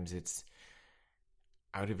the times it's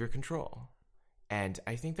out of your control. And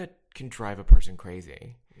I think that can drive a person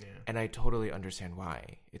crazy. Yeah. And I totally understand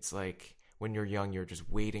why. It's like when you're young, you're just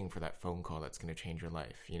waiting for that phone call that's going to change your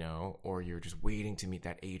life, you know? Or you're just waiting to meet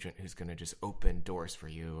that agent who's going to just open doors for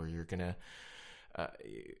you, or you're going to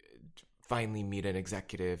finally meet an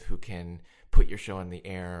executive who can put your show on the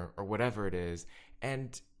air, or whatever it is.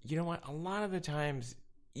 And you know what? A lot of the times,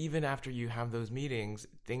 even after you have those meetings,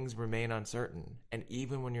 things remain uncertain. And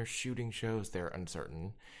even when you're shooting shows, they're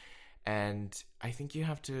uncertain. And I think you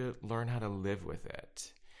have to learn how to live with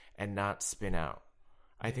it and not spin out.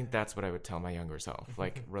 I think that's what I would tell my younger self.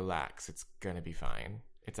 Like, relax. It's going to be fine.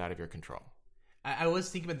 It's out of your control. I was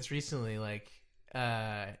thinking about this recently. Like,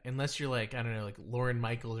 unless you're like, I don't know, like Lorne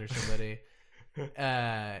Michaels or somebody,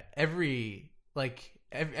 every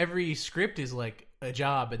script is like a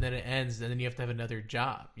job, and then it ends, and then you have to have another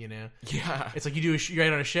job, you know? Yeah. It's like you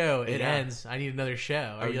write on a show, it ends, I need another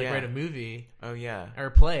show. Or you write a movie. Oh, yeah. Or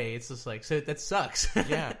a play. It's just like, so that sucks.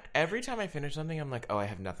 Yeah. Every time I finish something, I'm like, oh, I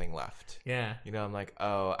have nothing left. Yeah. You know, I'm like,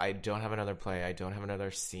 oh, I don't have another play. I don't have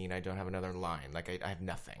another scene. I don't have another line. Like, I have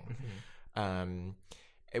nothing. Mm-hmm.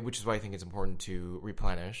 Which is why I think it's important to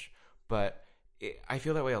replenish. But I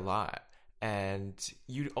feel that way a lot. And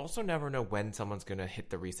you also never know when someone's going to hit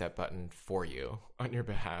the reset button for you on your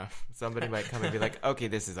behalf. Somebody might come and be like, okay,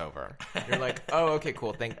 this is over. You're like, oh, okay,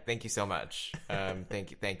 cool. Thank you so much.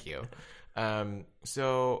 Thank you.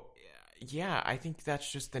 So yeah, I think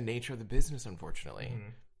that's just the nature of the business, unfortunately. Mm-hmm.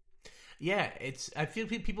 Yeah, I feel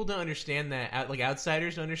people don't understand that. Like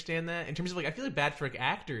outsiders don't understand that. In terms of like, I feel like bad for like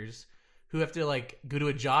actors who have to like go to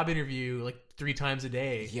a job interview like 3 times a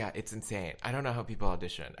day. Yeah, it's insane. I don't know how people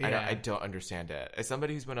audition. Yeah. I don't understand it. As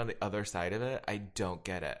somebody who's been on the other side of it, I don't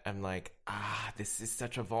get it. I'm like, this is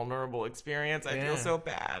such a vulnerable experience. I feel so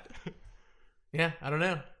bad. Yeah, I don't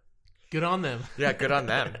know. Good on them. Yeah, good on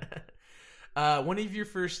them. One of your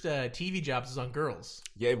first TV jobs was on Girls.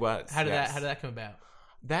 Yeah, it was. How did that come about?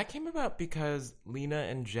 That came about because Lena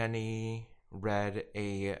and Jenny read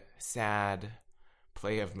a sad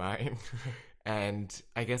play of mine, and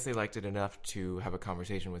I guess they liked it enough to have a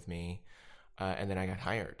conversation with me, and then I got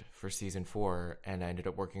hired for season 4, and I ended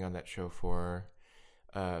up working on that show for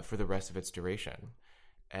the rest of its duration,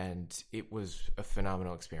 and it was a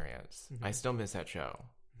phenomenal experience. Mm-hmm. I still miss that show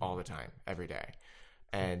all the time, every day,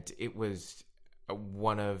 and it was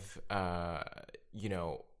one of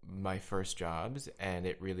my first jobs, and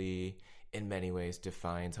it really, in many ways,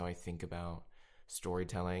 defines how I think about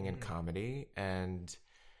storytelling and comedy. And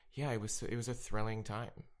yeah, it was a thrilling time.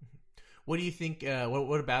 What do you think,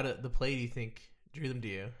 what about it, the play, do you think drew them to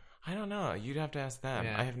you? I don't know. You'd have to ask them.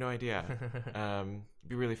 Yeah. I have no idea. It'd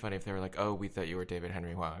be really funny if they were like, oh, we thought you were David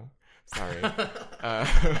Henry Hwang. Sorry.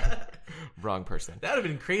 Wrong person. That would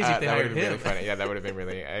have been crazy if they that would hired have been him. really funny. Yeah, that would have been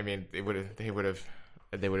really. I mean, they would have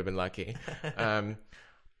been lucky.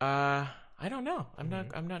 I don't know.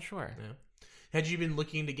 I'm not sure. Yeah. Had you been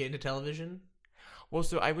looking to get into television? Well,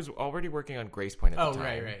 so I was already working on Grace Point at the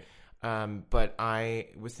time. Right. But I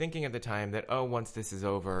was thinking at the time that once this is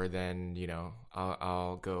over, then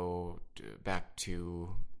I'll go back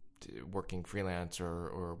to working freelance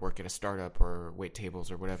or work at a startup or wait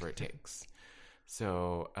tables or whatever it takes.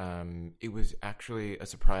 So it was actually a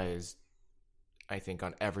surprise, I think,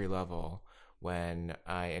 on every level when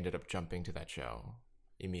I ended up jumping to that show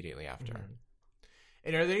immediately after. Mm-hmm.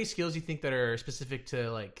 And are there any skills you think that are specific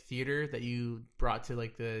to like theater that you brought to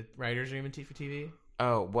like the writer's room for TV?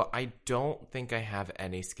 Oh, well, I don't think I have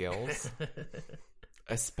any skills,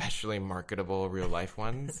 especially marketable real life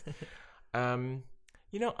ones. I'm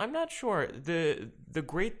not sure. The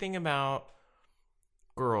great thing about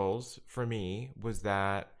Girls for me was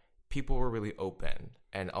that people were really open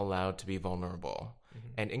and allowed to be vulnerable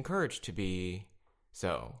and encouraged to be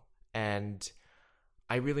so. And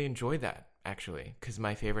I really enjoyed that, actually, because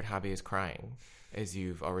my favorite hobby is crying, as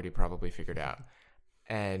you've already probably figured out.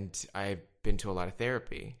 And I've been to a lot of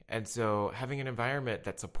therapy. And so having an environment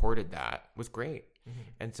that supported that was great.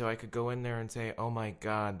 And so I could go in there and say, oh my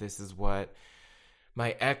God, this is what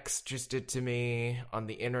my ex just did to me on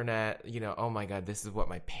the internet. Oh my God, this is what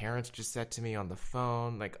my parents just said to me on the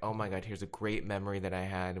phone. Like, oh my God, here's a great memory that I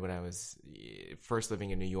had when I was first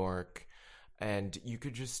living in New York. And you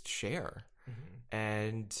could just share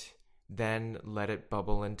and then let it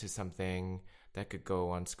bubble into something that could go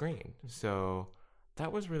on screen. So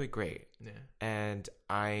that was really great. Yeah. And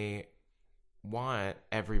I want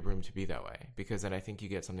every room to be that way, because then I think you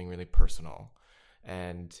get something really personal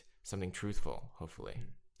and something truthful, hopefully.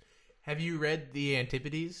 Have you read the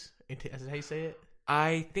Antipodes? Is that how you say it?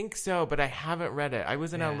 I think so, but I haven't read it. I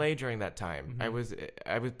was in Yeah. LA during that time. I was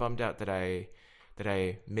bummed out that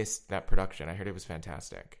I missed that production. I heard it was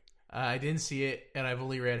fantastic. I didn't see it, and I've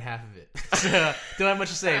only read half of it. So don't have much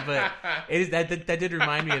to say, but it is, that did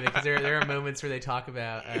remind me of it, because there are moments where they talk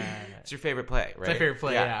about... It's your favorite play, right? It's my favorite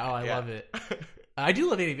play, yeah. Oh, I love it. I do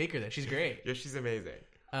love Amy Baker, though. She's great. Yeah, she's amazing.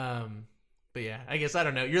 But yeah, I guess, I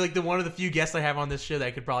don't know. You're like one of the few guests I have on this show that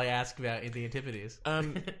I could probably ask about in the Antipodes.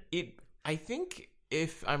 I think,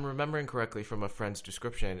 if I'm remembering correctly from a friend's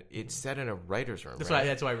description, it's set in a writer's room. That's right? why.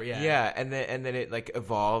 That's why. Yeah. Yeah, and then it like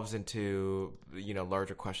evolves into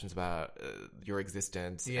larger questions about your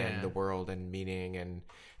existence and the world and meaning and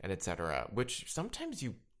etc. Which sometimes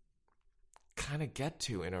you kind of get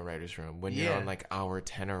to in a writer's room when you're on like hour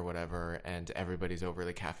 10 or whatever, and everybody's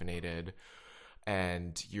overly caffeinated.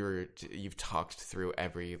 And you've talked through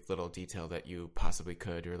every little detail that you possibly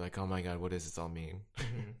could. You're like, oh my God, what does this all mean?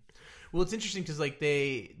 Well, it's interesting because like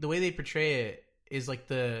the way they portray it is like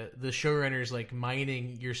the showrunner's like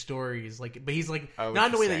mining your stories, like, but he's like not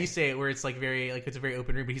in the way that you say it, where it's like very like it's a very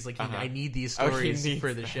open room, but he's like, I need these stories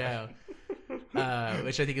for the show,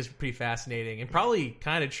 which I think is pretty fascinating and probably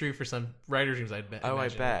kind of true for some writers' rooms. I'd bet. Oh, I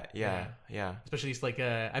bet. Yeah. Especially it's like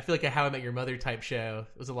I feel like a How I Met Your Mother type show.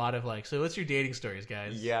 It was a lot of like, so what's your dating stories,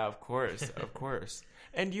 guys? Yeah, of course, of course.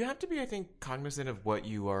 And you have to be, I think, cognizant of what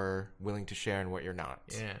you are willing to share and what you're not.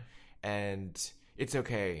 Yeah. And it's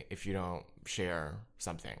okay if you don't share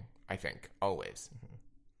something, I think, always.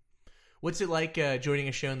 What's it like joining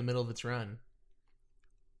a show in the middle of its run?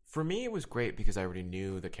 For me, it was great because I already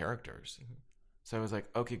knew the characters. So I was like,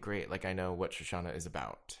 okay, great. Like, I know what Shoshana is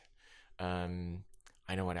about. I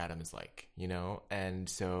know what Adam is like, And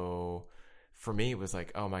so for me, it was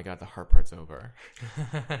like, oh my God, the hard part's over.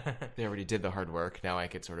 They already did the hard work. Now I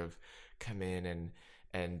could sort of come in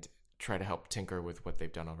and try to help tinker with what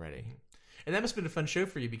they've done already. And that must have been a fun show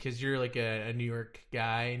for you because you're like a New York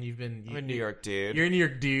guy, and I'm a New York dude. You're a New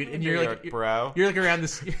York dude, and New you're York like bro. You're like around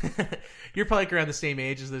this. You're probably like around the same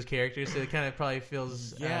age as those characters, so it kind of probably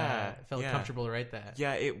feels felt comfortable to write that.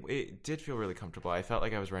 Yeah, it did feel really comfortable. I felt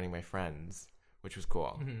like I was writing my friends, which was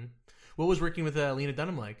cool. Mm-hmm. What was working with Lena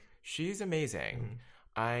Dunham like? She's amazing. Mm-hmm.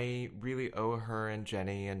 I really owe her and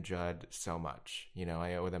Jenny and Judd so much.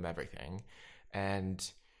 I owe them everything.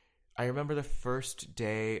 And I remember the first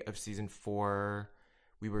day of season 4,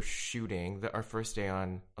 we were shooting our first day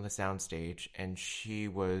on the soundstage, and she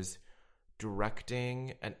was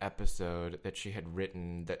directing an episode that she had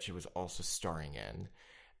written that she was also starring in.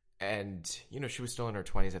 And, she was still in her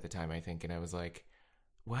 20s at the time, I think. And I was like,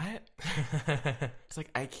 what? It's like,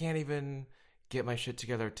 I can't even get my shit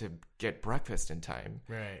together to get breakfast in time.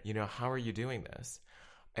 Right. How are you doing this?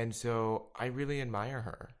 And so I really admire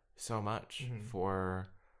her so much for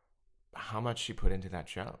how much she put into that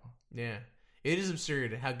show. Yeah. It is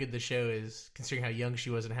absurd how good the show is, considering how young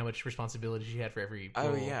she was and how much responsibility she had for every role.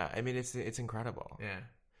 Oh yeah, I mean it's incredible. Yeah.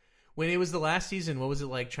 When it was the last season, what was it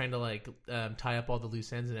like trying to like tie up all the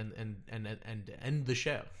loose ends and end the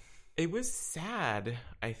show? It was sad,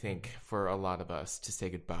 I think, for a lot of us to say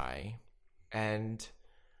goodbye, and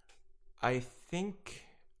I think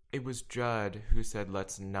it was Judd who said,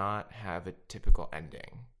 "Let's not have a typical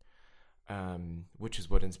ending." Which is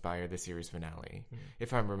what inspired the series finale,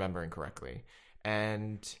 if I'm remembering correctly.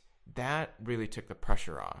 And that really took the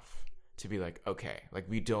pressure off to be like, okay, like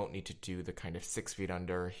we don't need to do the kind of 6 feet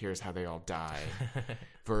under, here's how they all die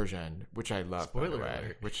version, which I love. Spoiler by the way,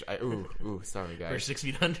 alert. which sorry guys. For 6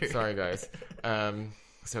 feet under. Sorry guys.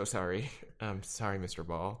 So sorry. Sorry, Mr.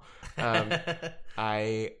 Ball. And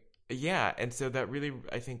so that really,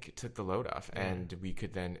 I think, took the load off, and we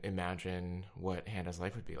could then imagine what Hannah's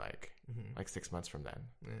life would be like 6 months from then.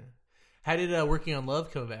 Yeah. How did working on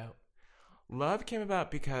Love come about? Love came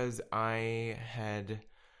about because I had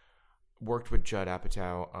worked with Judd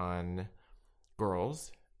Apatow on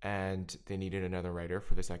Girls, and they needed another writer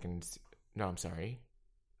for the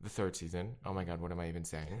third season. Oh my God, what am I even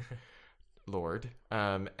saying? Lord.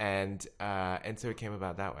 And so it came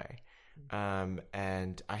about that way.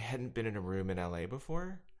 And I hadn't been in a room in LA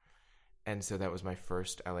before, and so that was my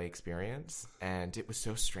first LA experience, and it was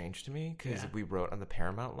so strange to me because we wrote on the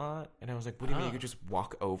Paramount lot, and I was like, what do you mean you could just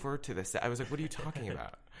walk over to the set? I was like, what are you talking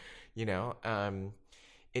about? You know,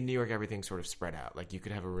 in New York, everything's sort of spread out. Like, you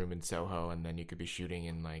could have a room in Soho, and then you could be shooting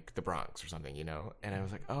in like the Bronx or something, you know? And I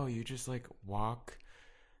was like, oh, you just like walk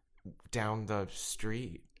down the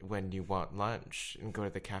street when you want lunch and go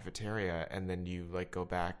to the cafeteria, and then you like go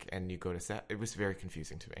back and you go to set. It was very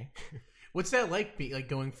confusing to me. What's that like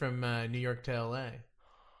going from New York to LA?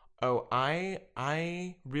 Oh, I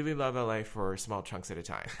really love LA for small chunks at a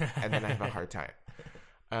time, and then I have a hard time.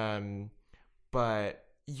 But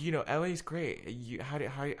you know, LA's great.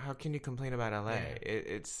 How can you complain about LA? Yeah.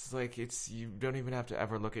 It's like you don't even have to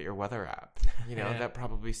ever look at your weather app. You know, that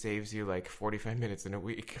probably saves you like 45 minutes in a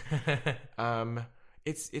week.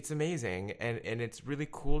 It's amazing, and it's really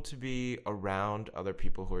cool to be around other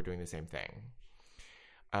people who are doing the same thing.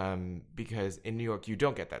 Because in New York, you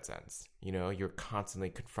don't get that sense. You know, you're constantly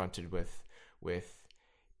confronted with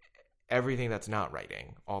everything that's not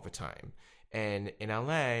writing all the time. And in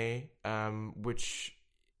LA, which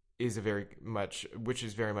is very much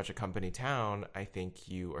a company town, I think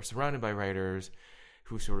you are surrounded by writers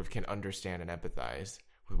who sort of can understand and empathize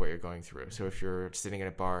with what you're going through. So if you're sitting at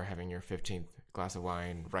a bar having your 15th glass of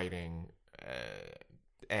wine, writing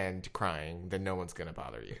and crying, then no one's going to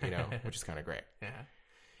bother you, you know, which is kind of great. Yeah.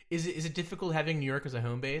 Is it difficult having New York as a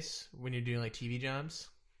home base when you're doing like TV jobs?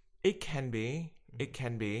 It can be.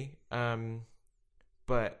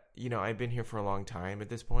 But, you know, I've been here for a long time at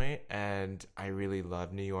this point, and I really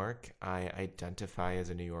love New York. I identify as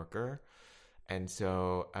a New Yorker. And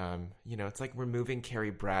so, you know, it's like removing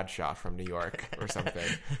Carrie Bradshaw from New York or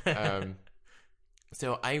something.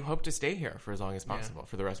 So I hope to stay here for as long as possible,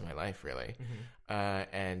 for the rest of my life, really.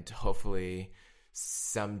 And hopefully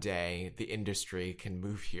someday the industry can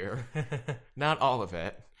move here. Not all of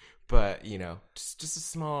it, but, you know, just a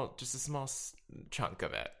small chunk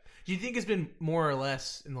of it. Do you think it's been more or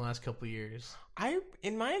less in the last couple of years?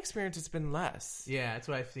 In my experience, it's been less. Yeah, that's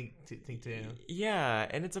what I think too. Yeah,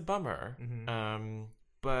 and it's a bummer.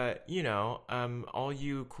 But, you know, all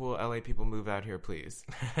you cool LA people, move out here, please.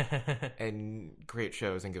 And create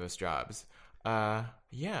shows and give us jobs.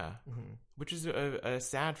 Which is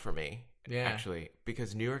sad for me, actually,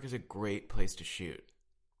 because New York is a great place to shoot.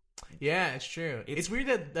 Yeah, it's true. It's weird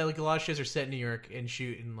that like a lot of shows are set in New York and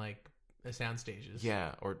shoot in like the sound stages.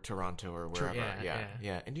 Yeah, or Toronto or wherever.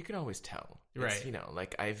 Yeah. And you can always tell. Right. You know,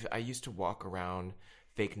 like I used to walk around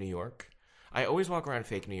fake New York. I always walk around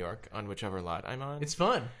fake New York on whichever lot I'm on. It's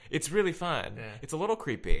fun. It's really fun. Yeah. It's a little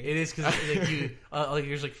creepy. It is because like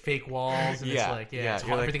there's like fake walls and it's like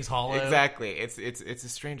everything's hollow. Exactly. It's a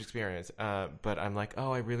strange experience. But I'm like,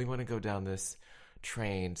 oh, I really want to go down this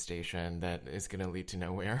train station that is going to lead to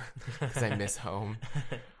nowhere because I miss home.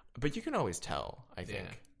 But you can always tell, I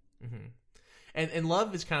think. Yeah. And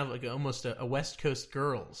Love is kind of like almost a West Coast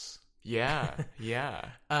Girls. Yeah.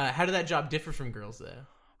 How did that job differ from Girls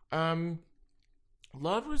though?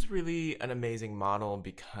 Love was really an amazing model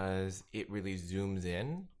because it really zooms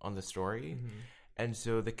in on the story. And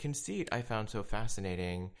so the conceit I found so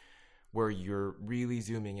fascinating, where you're really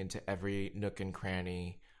zooming into every nook and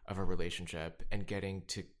cranny of a relationship and getting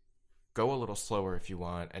to go a little slower if you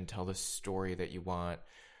want and tell the story that you want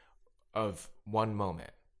of one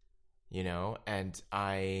moment, you know? And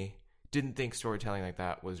I didn't think storytelling like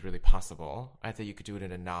that was really possible. I thought you could do it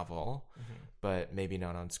in a novel, but maybe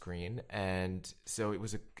not on screen. And so it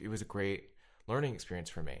was a great learning experience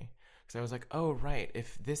for me. Because I was like, oh, right,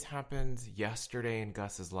 if this happens yesterday in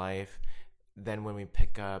Gus's life, then when we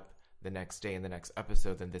pick up the next day in the next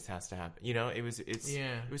episode, then this has to happen. You know, it was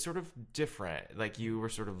sort of different. Like you were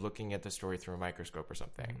sort of looking at the story through a microscope or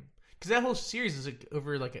something. Because that whole series is like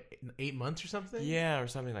over like 8 months or something. Yeah, or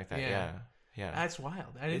something like that. Yeah. That's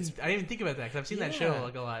wild. I didn't even think about that because I've seen that show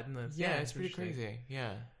like a lot. And it's pretty crazy.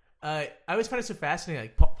 Yeah. I always find it so fascinating.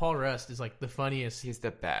 Like Paul Rust is like the funniest. He's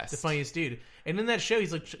the best. The funniest dude. And in that show,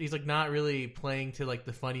 he's like not really playing to like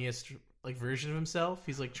the funniest like version of himself.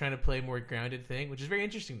 He's like trying to play a more grounded thing, which is very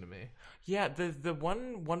interesting to me. Yeah, the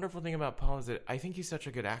one wonderful thing about Paul is that I think he's such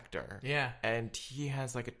a good actor. Yeah. And he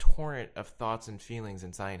has like a torrent of thoughts and feelings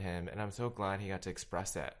inside him, and I'm so glad he got to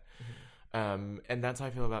express it. And that's how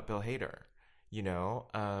I feel about Bill Hader. You know,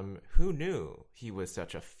 who knew he was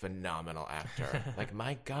such a phenomenal actor? Like,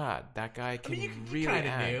 my God, that guy can really act. You kind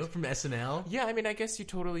of knew from SNL. Yeah, I mean, I guess you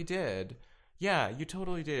totally did. Yeah, you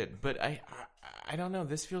totally did. But I don't know.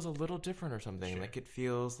 This feels a little different or something. Sure. Like, it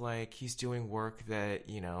feels like he's doing work that,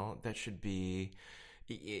 you know, that should be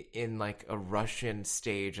in, like, a Russian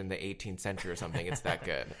stage in the 18th century or something. It's that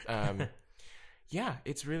good. Yeah,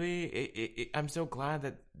 it's really... I'm so glad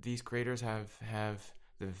that these creators have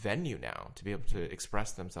the venue now to be able to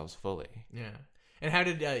express themselves fully. Yeah. And how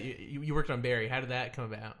did... you worked on Barry. How did that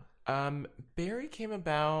come about? Barry came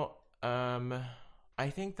about... I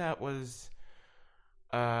think that was...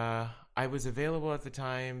 I was available at the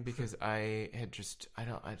time because I had just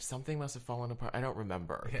something must have fallen apart. I don't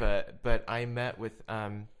remember, but I met with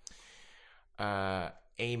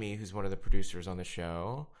Amy, who's one of the producers on the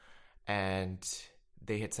show, and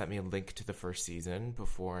they had sent me a link to the first season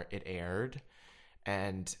before it aired,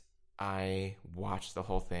 and I watched the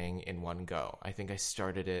whole thing in one go. I think I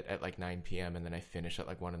started it at like 9 p.m. and then I finished at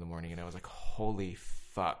like 1 a.m. and I was like, holy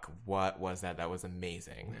fuck, what was that? That was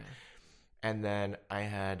amazing. Yeah. And then I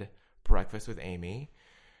had breakfast with Amy,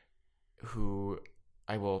 who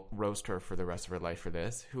I will roast her for the rest of her life for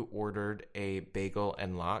this, who ordered a bagel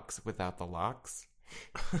and lox without the lox.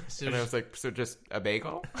 And I was like, so just a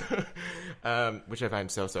bagel? Which I find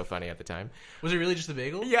so funny at the time. Was it really just a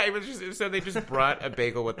bagel? Yeah, it was just, so they just brought a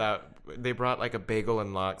bagel they brought like a bagel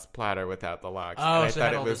and lox platter without the lox. Oh, and so it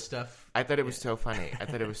had all this stuff. I thought it was so funny. I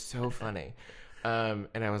thought it was so funny. And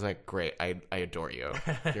I was like, great, I adore you.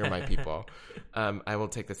 You're my people. I will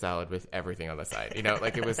take the salad with everything on the side. You know,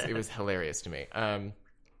 like it was hilarious to me. And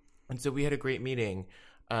so we had a great meeting.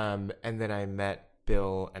 And then I met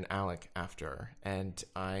Bill and Alec after. And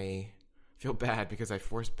I feel bad because I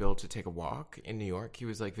forced Bill to take a walk in New York. He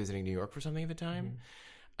was like visiting New York for something at the time.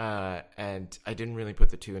 And I didn't really put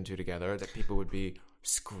the two and two together that people would be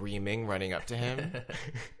screaming, running up to him.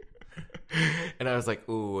 And I was like,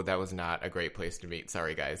 ooh, that was not a great place to meet.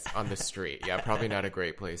 Sorry, guys. On the street. Yeah, probably not a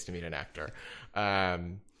great place to meet an actor.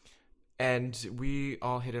 And we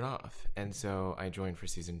all hit it off. And so I joined for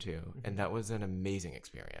season 2. And that was an amazing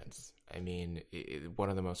experience. I mean, one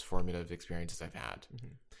of the most formative experiences I've had.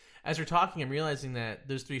 As we're talking, I'm realizing that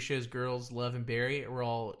those 3 shows, Girls, Love, and Barry, were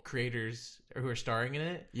all creators who are starring in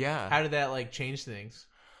it. Yeah. How did that, like, change things?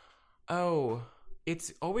 Oh,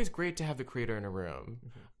 it's always great to have the creator in a room.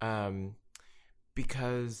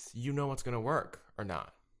 Because you know what's going to work or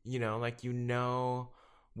not. You know, like you know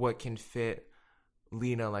what can fit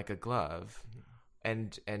Lena like a glove,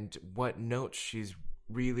 and what notes she's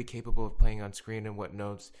really capable of playing on screen, and what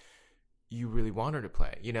notes you really want her to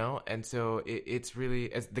play. You know, and so it's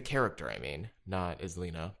really as the character. I mean, not as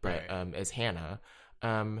Lena, but right. As Hannah.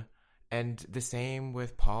 And the same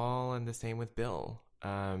with Paul, and the same with Bill.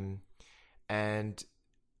 And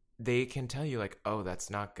they can tell you like, oh, that's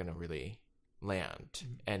not going to really land.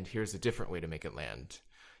 And here's a different way to make it land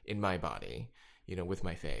in my body, you know, with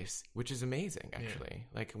my face, which is amazing, actually.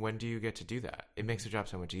 Yeah. Like, when do you get to do that? It makes the job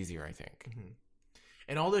so much easier, I think.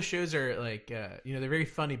 And all those shows are like, you know, they're very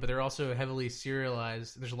funny, but they're also heavily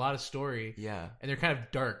serialized. There's a lot of story. Yeah. And they're kind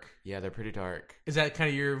of dark. Yeah, they're pretty dark. Is that kind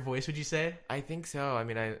of your voice, would you say? I think so. I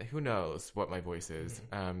mean, who knows what my voice is.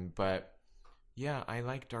 But yeah, I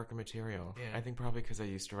like darker material. Yeah. I think probably because I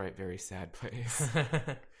used to write very sad plays.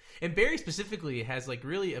 And Barry specifically has like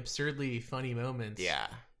really absurdly funny moments. Yeah.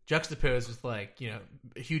 Juxtaposed with like, you know,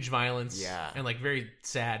 huge violence. Yeah. And like very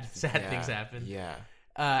sad things happen. Yeah.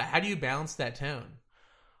 How do you balance that tone?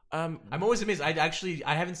 I'm always amazed. I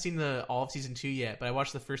haven't seen all of season 2 yet, but I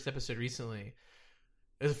watched the first episode recently.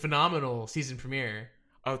 It was a phenomenal season premiere.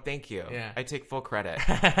 Oh, thank you. Yeah. I take full credit.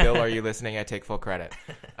 Bill, are you listening? I take full credit.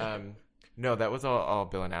 No, that was all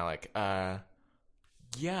Bill and Alec.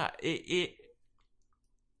 Yeah,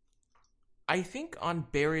 I think on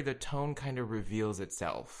Barry, the tone kind of reveals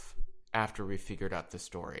itself after we figured out the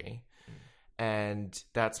story. And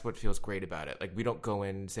that's what feels great about it. Like, we don't go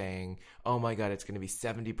in saying, oh my God, it's going to be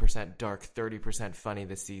 70% dark, 30% funny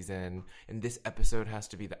this season. And this episode has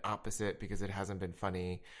to be the opposite because it hasn't been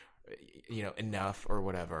funny, enough or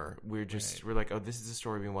whatever. We're like, oh, this is a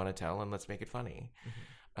story we want to tell and let's make it funny.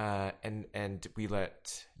 And we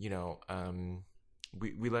let,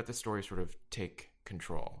 we let the story sort of take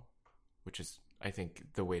control, which is, I think,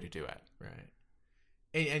 the way to do it. Right.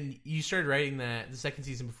 And you started writing the second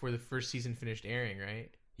season before the first season finished airing, right?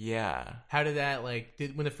 Yeah. How did that, when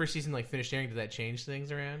the first season finished airing, did that change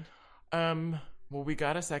things around? Well, we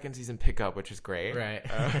got a second season pickup, which is great. Right.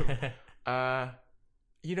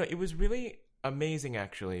 It was really amazing,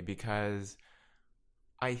 actually, because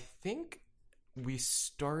I think we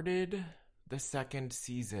started the second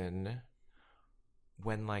season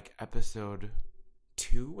when episode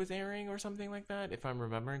 2 was airing or something like that, if I'm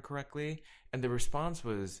remembering correctly, and the response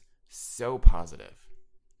was so positive.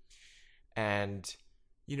 And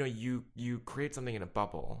you create something in a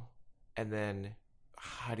bubble, and then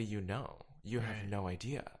how do you know? You have no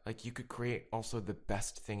idea. You could create also the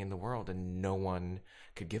best thing in the world and no one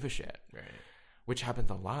could give a shit. Right. Which happens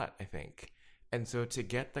a lot, I think. And so to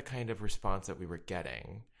get the kind of response that we were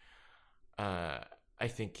getting, I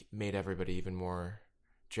think made everybody even more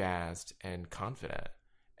jazzed and confident.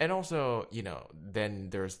 And also, then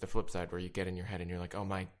there's the flip side where you get in your head and you're like, oh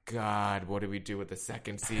my God, what do we do with the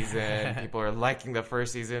second season? People are liking the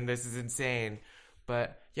first season. This is insane.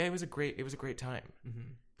 But yeah, it was a great time.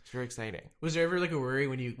 Mm-hmm. It's very exciting. Was there ever a worry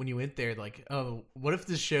when you went there, oh, what if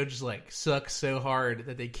this show just sucks so hard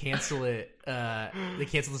that they cancel it? They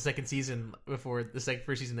cancel the second season before the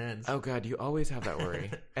first season ends. Oh God, you always have that worry,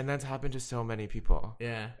 and that's happened to so many people.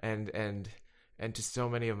 Yeah, and to so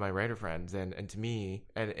many of my writer friends and to me,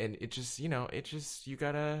 and it just you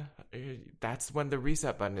gotta, that's when the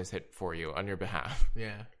reset button is hit for you on your behalf.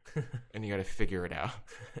 Yeah. And you gotta figure it out.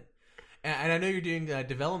 And I know you're doing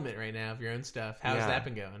development right now of your own stuff. How's that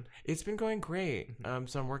been going? It's been going great.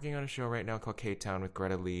 So I'm working on a show right now called K-Town with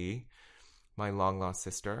Greta Lee, my long lost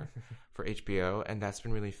sister, for HBO, and that's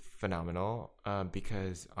been really phenomenal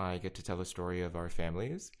because I get to tell the story of our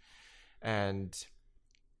families, and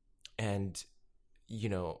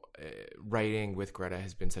writing with Greta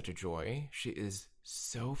has been such a joy. She is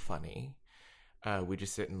so funny. We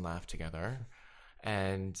just sit and laugh together,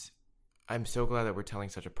 and I'm so glad that we're telling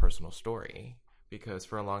such a personal story, because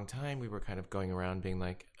for a long time we were kind of going around being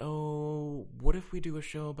like, oh, what if we do a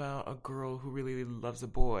show about a girl who really loves a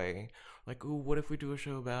boy? Oh, what if we do a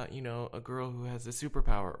show about, a girl who has a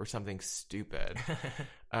superpower or something stupid?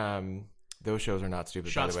 Those shows are not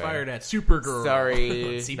stupid, Shots by the way. fired at Supergirl. Sorry.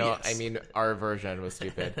 CBS. No, I mean, our version was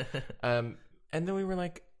stupid. And then we were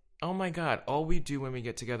like, oh my God, all we do when we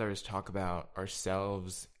get together is talk about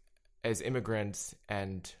ourselves as immigrants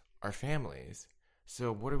and our families.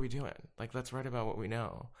 So what are we doing? Let's write about what we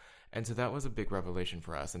know. And so that was a big revelation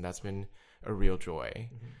for us, and that's been a real joy.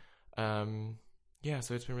 Mm-hmm.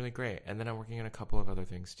 So it's been really great. And then I'm working on a couple of other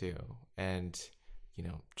things too. And,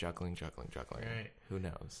 juggling. Right. Who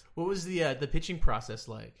knows? What was the pitching process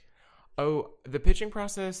like? Oh, the pitching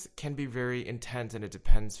process can be very intense, and it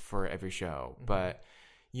depends for every show. Mm-hmm. But,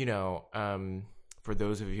 for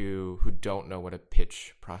those of you who don't know what a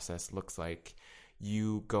pitch process looks like,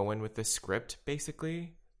 you go in with the script,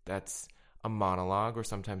 basically. That's a monologue or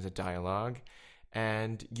sometimes a dialogue.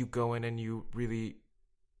 And you go in and you really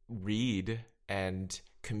read and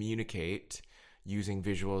communicate using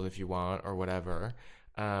visuals if you want or whatever,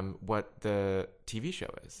 what the TV show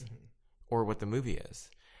is, mm-hmm. or what the movie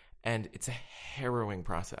is. And it's a harrowing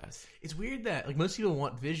process. It's weird that most people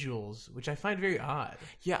want visuals, which I find very odd.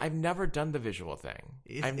 Yeah, I've never done the visual thing.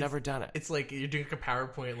 I've never done it. It's like you're doing a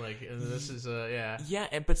PowerPoint, and this is yeah.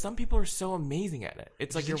 Yeah, but some people are so amazing at it.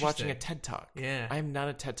 It's like you're watching a TED Talk. Yeah, I'm not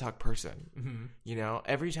a TED Talk person. Mm-hmm.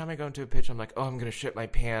 Every time I go into a pitch, I'm like, oh, I'm gonna shit my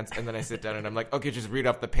pants, and then I sit down and I'm like, okay, just read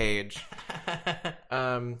off the page.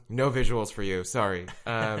 No visuals for you. Sorry.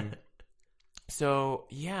 So,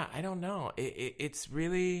 yeah, I don't know. It's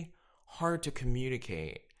really hard to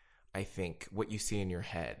communicate, I think, what you see in your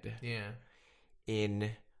head. Yeah.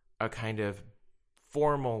 In a kind of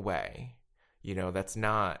formal way, that's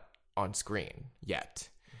not on screen yet.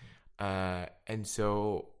 Mm-hmm. And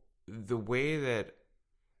so the way that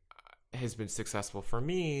has been successful for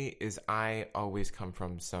me is I always come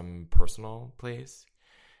from some personal place.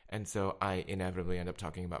 And so I inevitably end up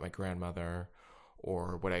talking about my grandmother,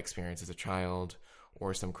 or what I experienced as a child,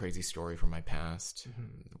 or some crazy story from my past,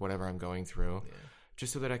 mm-hmm. whatever I'm going through,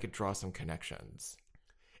 just so that I could draw some connections.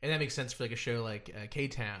 And that makes sense for like a show like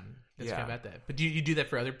K-Town. That's Yeah. kind of about that. But do you do that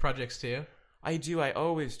for other projects too? I do. I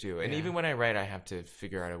always do. And Yeah. even when I write, I have to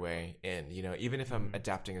figure out a way in. You know, even if I'm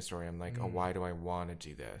adapting a story, I'm like, oh, why do I want to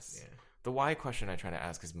do this? Yeah. The why question I try to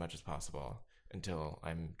ask as much as possible until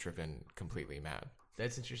I'm driven completely mad.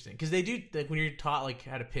 That's interesting because they do like when you're taught like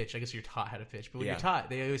how to pitch. I guess you're taught how to pitch, but when Yeah. you're taught,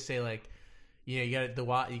 they always say like, you know,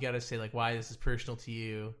 you got to say like why this is personal to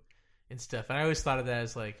you and stuff. And I always thought of that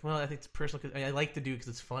as like, well, I think it's personal. Cause I like to do it because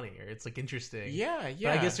it's funny or it's like interesting. Yeah, But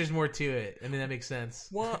yeah. I guess there's more to it. I mean, that makes sense.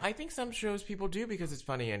 Well, I think some shows people do because it's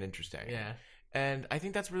funny and interesting. Yeah. And I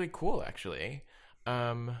think that's really cool, actually.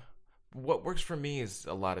 What works for me is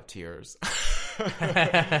a lot of tears.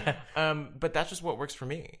 But that's just what works for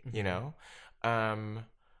me, you know?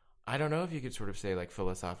 I don't know if you could sort of say, like,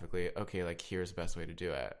 philosophically, okay, like, here's the best way to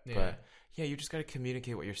do it. Yeah. But, yeah, you just got to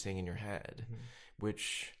communicate what you're saying in your head,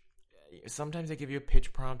 which sometimes they give you a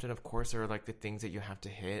pitch prompt, and, of course, there are, like, the things that you have to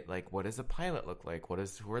hit. Like, what does the pilot look like?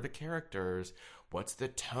 Who are the characters? What's the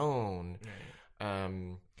tone?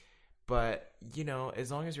 Right. But, you know,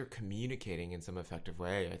 as long as you're communicating in some effective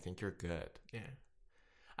way, I think you're good. Yeah.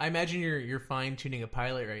 I imagine you're fine tuning a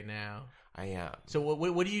pilot right now. I am. So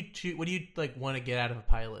what do you like want to get out of a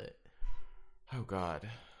pilot? Oh, God.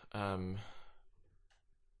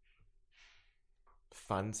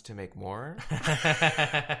 Funds to make more?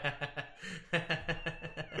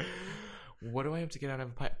 What do I have to get out of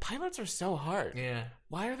a pilot? Pilots are so hard. Yeah.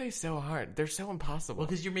 Why are they so hard? They're so impossible. Well,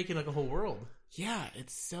 because you're making like a whole world. Yeah,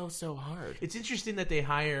 it's so hard. It's interesting that they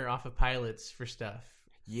hire off of pilots for stuff.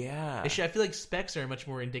 Yeah. I feel like specs are much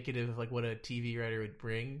more indicative of like what a TV writer would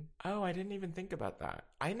bring. Oh, I didn't even think about that.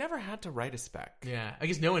 I never had to write a spec. Yeah, I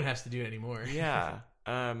guess no one has to do it anymore. Yeah.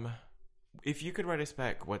 If you could write a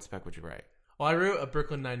spec, what spec would you write? Well, I wrote a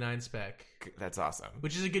Brooklyn Nine-Nine spec, That's awesome.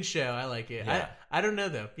 which is a good show. I like it. Yeah. I don't know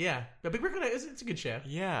though. Yeah, but Big Brooklyn it's a good show.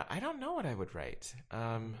 Yeah, I don't know what I would write.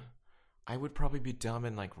 I would probably be dumb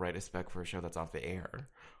and like write a spec for a show that's off the air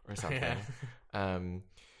or something. Yeah.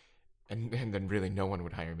 And then really no one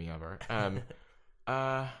would hire me ever.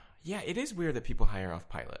 Yeah, it is weird that people hire off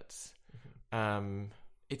pilots.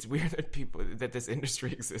 It's weird that this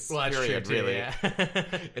industry exists. Well, that's period, true too, really,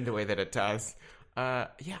 yeah. in the way that it does.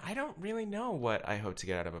 Yeah, I don't really know what I hope to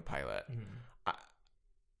get out of a pilot.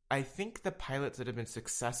 I think the pilots that have been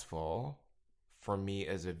successful for me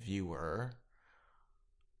as a viewer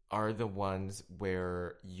are the ones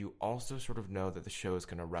where you also sort of know that the show is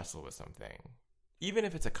going to wrestle with something. Even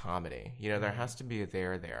if it's a comedy, you know, there has to be a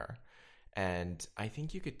there. And I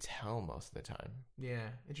think you could tell most of the time. Yeah,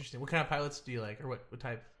 interesting. What kind of pilots do you like, or what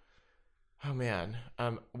type? Oh, man.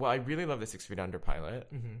 Well, I really love the 6 Feet Under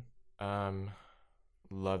pilot.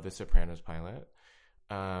 Love the Sopranos pilot.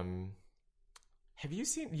 Have you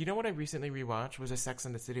seen... You know what I recently rewatched was a Sex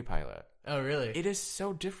and the City pilot. Oh, really? It is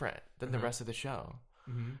so different than the rest of the show.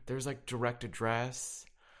 There's like direct address.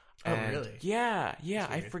 Oh, really? Yeah.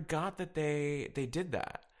 That's I weird. forgot that they did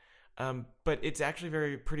that. But it's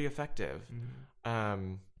actually pretty effective.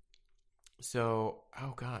 So,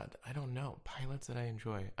 oh God, I don't know. Pilots that I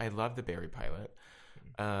enjoy. I love the Barry pilot.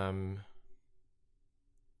 Pilots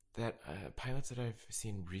that I've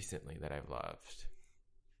seen recently that I've loved.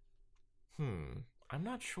 I'm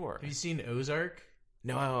not sure. Have you seen Ozark?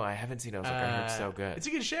 No, I haven't seen Ozark. I heard it's so good. It's a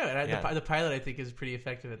good show. And Yeah. the pilot, I think, is pretty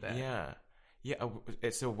effective at that. Yeah.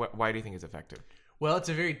 So why do you think it's effective? Well, it's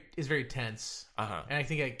very tense, Uh-huh. and I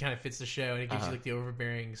think it kind of fits the show, and it gives you like the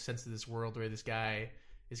overbearing sense of this world where this guy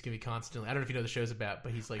is gonna be constantly. I don't know if you know what the show's about,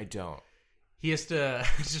 but he's like I don't. he has to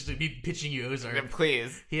just to be pitching you Ozark.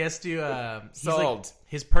 Please. He has to. He's Sold. Like,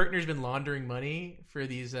 his partner's been laundering money for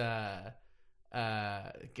these, I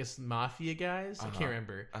guess mafia guys. I can't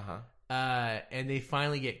remember. And they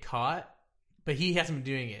finally get caught, but he hasn't been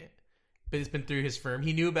doing it. But it's been through his firm.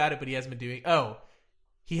 He knew about it, but he hasn't been doing. Oh,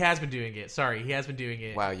 he has been doing it. Sorry, he has been doing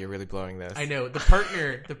it. Wow, you're really blowing this. I know the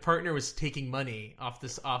partner was taking money off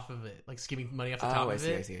of it, like skimming money off the top of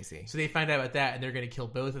it. I see. So they find out about that, and they're going to kill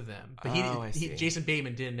both of them. But I see. Jason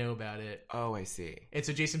Bateman didn't know about it. Oh, I see. And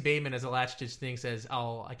so Jason Bateman, as a last ditch thing, says,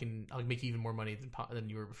 "I'll make you even more money than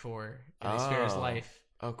you were before." And they spare his life.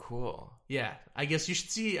 Oh, cool. Yeah, I guess you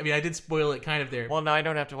should see. I mean, I did spoil it kind of there. Well, now I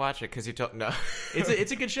don't have to watch it because you told no.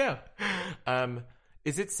 It's a good show.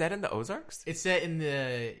 Is it set in the Ozarks? It's set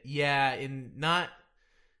in not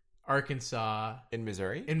Arkansas, In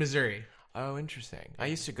Missouri? in Missouri. Oh, interesting. I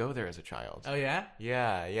used to go there as a child. Oh yeah.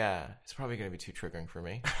 Yeah. It's probably going to be too triggering for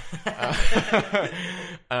me.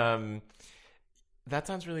 That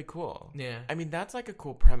sounds really cool. Yeah. I mean, that's like a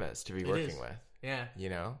cool premise to be It working is. with. Yeah. You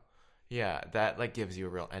know? Yeah, that like gives you a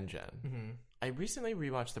real engine. Mm-hmm. I recently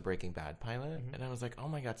rewatched the Breaking Bad pilot, and I was like, oh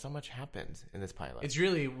my god, so much happened in this pilot. It's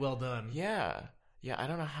really well done. Yeah. Yeah, I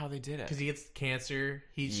don't know how they did it. Because he gets cancer.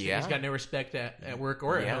 He's Yeah. got no respect at work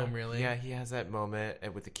or at home, really. Yeah, he has that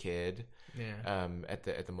moment with the kid Yeah. at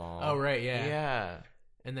the mall. Oh, right, yeah. Yeah.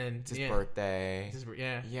 And then It's his birthday.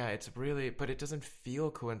 Yeah. Yeah, it's really, but it doesn't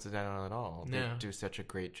feel coincidental at all. No. They do such a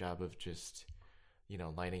great job of just,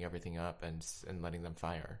 lighting everything up and letting them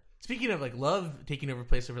fire. Speaking of like love taking over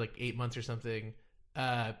place over like 8 months or something,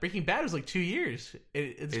 Breaking Bad was like 2 years.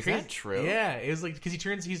 It's Is crazy. that true? Yeah, it was like because he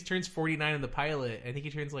turns 49 in the pilot. I think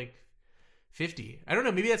he turns like 50. I don't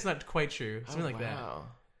know. Maybe that's not quite true. Something like that. Wow.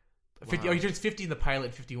 50. Wow. Oh, he turns 50 in the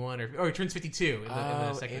pilot, 51, or he turns 52 in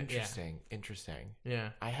the second. Interesting. Yeah.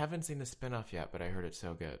 I haven't seen the spinoff yet, but I heard it's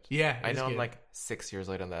so good. Yeah. I it's know I'm good. like 6 years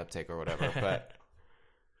late on the uptake or whatever, but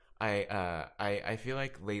I feel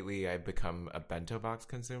like lately I've become a bento box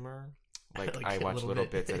consumer. Like Like I a watch little little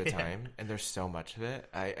bit. bits at a Yeah. time, and there's so much of it.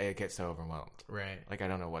 I get so overwhelmed. Right. Like I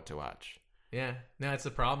don't know what to watch. Yeah. No, it's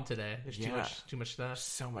the problem today. There's Yeah. too much stuff.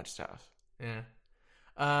 So much stuff. Yeah.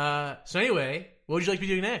 So anyway, what would you like to be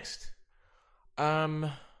doing next?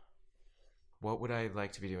 What would I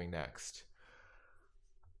like to be doing next?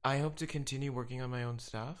 I hope to continue working on my own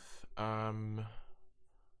stuff.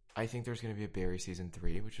 I think there's going to be a Barry season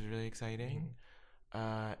 3, which is really exciting.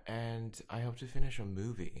 And I hope to finish a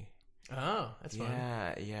movie. Oh, that's fun.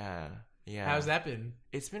 Yeah. How's that been?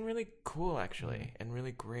 It's been really cool, actually, and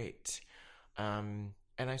really great. And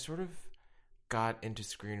I sort of got into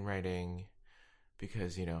screenwriting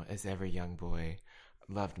because, as every young boy,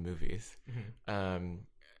 loved movies. Mm-hmm.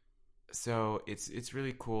 So it's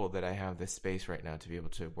really cool that I have this space right now to be able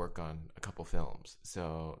to work on a couple films.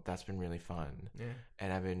 So that's been really fun. Yeah.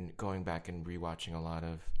 And I've been going back and rewatching a lot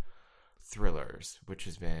of thrillers, which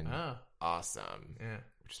has been awesome. Yeah.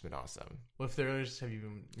 Which has been awesome. What thrillers have you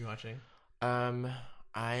been watching?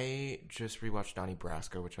 I just rewatched Donnie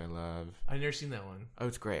Brasco, which I love. I've never seen that one. Oh,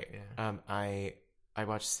 it's great. Yeah. I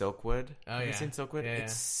watched Silkwood. Oh, Have you yeah. seen Silkwood? Yeah,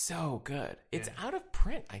 It's so good. It's Yeah. out of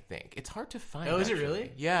print, I think. It's hard to find. Oh, is it actually.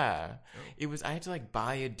 really? Yeah. Oh. It was. I had to like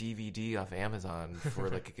buy a DVD off Amazon for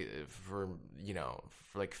like for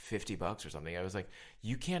like $50 or something. I was like,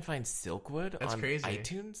 you can't find Silkwood That's on crazy.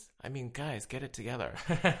 iTunes? I mean, guys, get it together.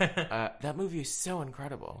 That movie is so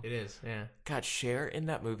incredible. It is, yeah. God, Cher in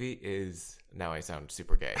that movie is, now I sound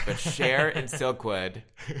super gay, but Cher in Silkwood,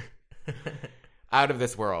 out of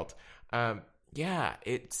this world. Yeah,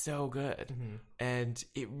 it's so good. Mm-hmm. And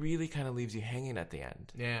it really kind of leaves you hanging at the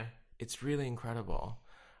end. Yeah. It's really incredible.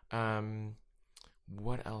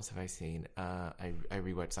 What else have I seen? I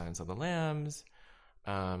rewatched Silence of the Lambs.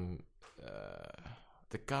 I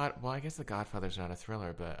guess The Godfather's not a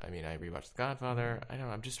thriller, but I mean, I rewatched The Godfather. I don't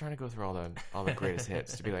know. I'm just trying to go through all the greatest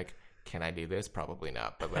hits to be like, can I do this? Probably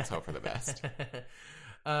not, but let's hope for the best.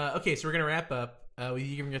 Okay, so we're going to wrap up with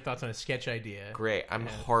you giving your thoughts on a sketch idea. Great. I'm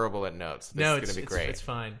horrible at notes. This No, is going to be great. It's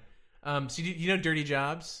fine. So you know Dirty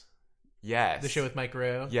Jobs? Yes. The show with Mike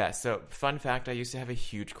Rowe? Yeah, so fun fact, I used to have a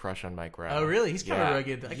huge crush on Mike Rowe. Oh, really? He's kind of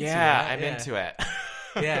rugged. I can see yeah, that. I'm into it.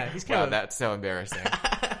 Yeah, he's kind wow, of... that's so embarrassing.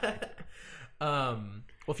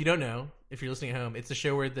 Well, if you don't know, if you're listening at home, it's a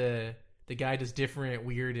show where the guy does different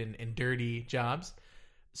weird and dirty jobs.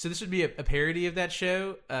 So this would be a parody of that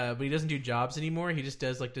show, but he doesn't do jobs anymore. He just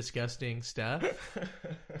does like disgusting stuff.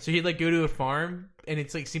 So he'd like go to a farm, and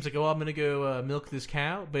it's like seems like, oh, I'm gonna go milk this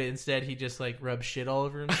cow, but instead he just like rubs shit all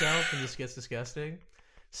over himself and just gets disgusting.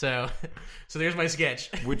 So there's my sketch.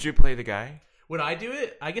 Would you play the guy? Would I do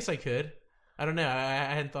it? I guess I could. I don't know.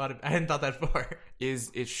 I hadn't thought that far. Is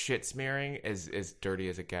shit smearing as dirty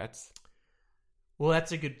as it gets? Well,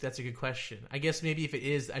 that's a good question. I guess maybe if it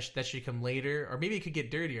is, that should come later, or maybe it could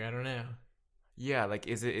get dirtier. I don't know. Yeah, like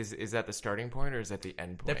is that the starting point or is that the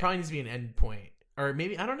end point? That probably needs to be an end point, or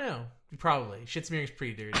maybe I don't know. Probably shit smearing is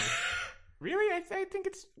pretty dirty. Really, I think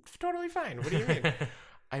it's totally fine. What do you mean?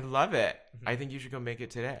 I love it. I think you should go make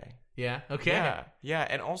it today. Yeah. Okay. Yeah,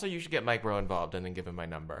 and also you should get Mike Rowe involved and then give him my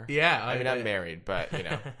number. Yeah. I mean, I'm married, but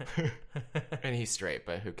and he's straight,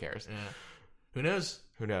 but who cares? Yeah. Who knows?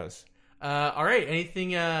 Who knows? All right.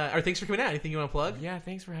 Anything? Or thanks for coming out. Anything you want to plug? Yeah.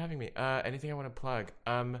 Thanks for having me. Anything I want to plug?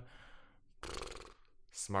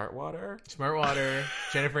 Smart Water.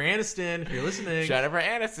 Jennifer Aniston, if you're listening. Jennifer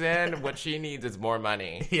Aniston. What she needs is more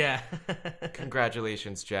money. Yeah.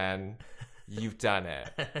 Congratulations, Jen. You've done it.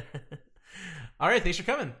 All right. Thanks for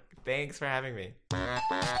coming. Thanks for having me.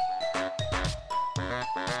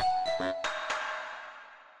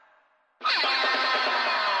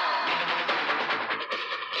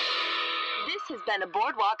 This has than a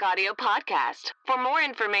Boardwalk Audio podcast. For more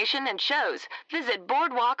information and shows, visit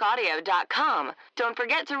boardwalkaudio.com. Don't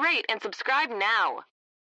forget to rate and subscribe now.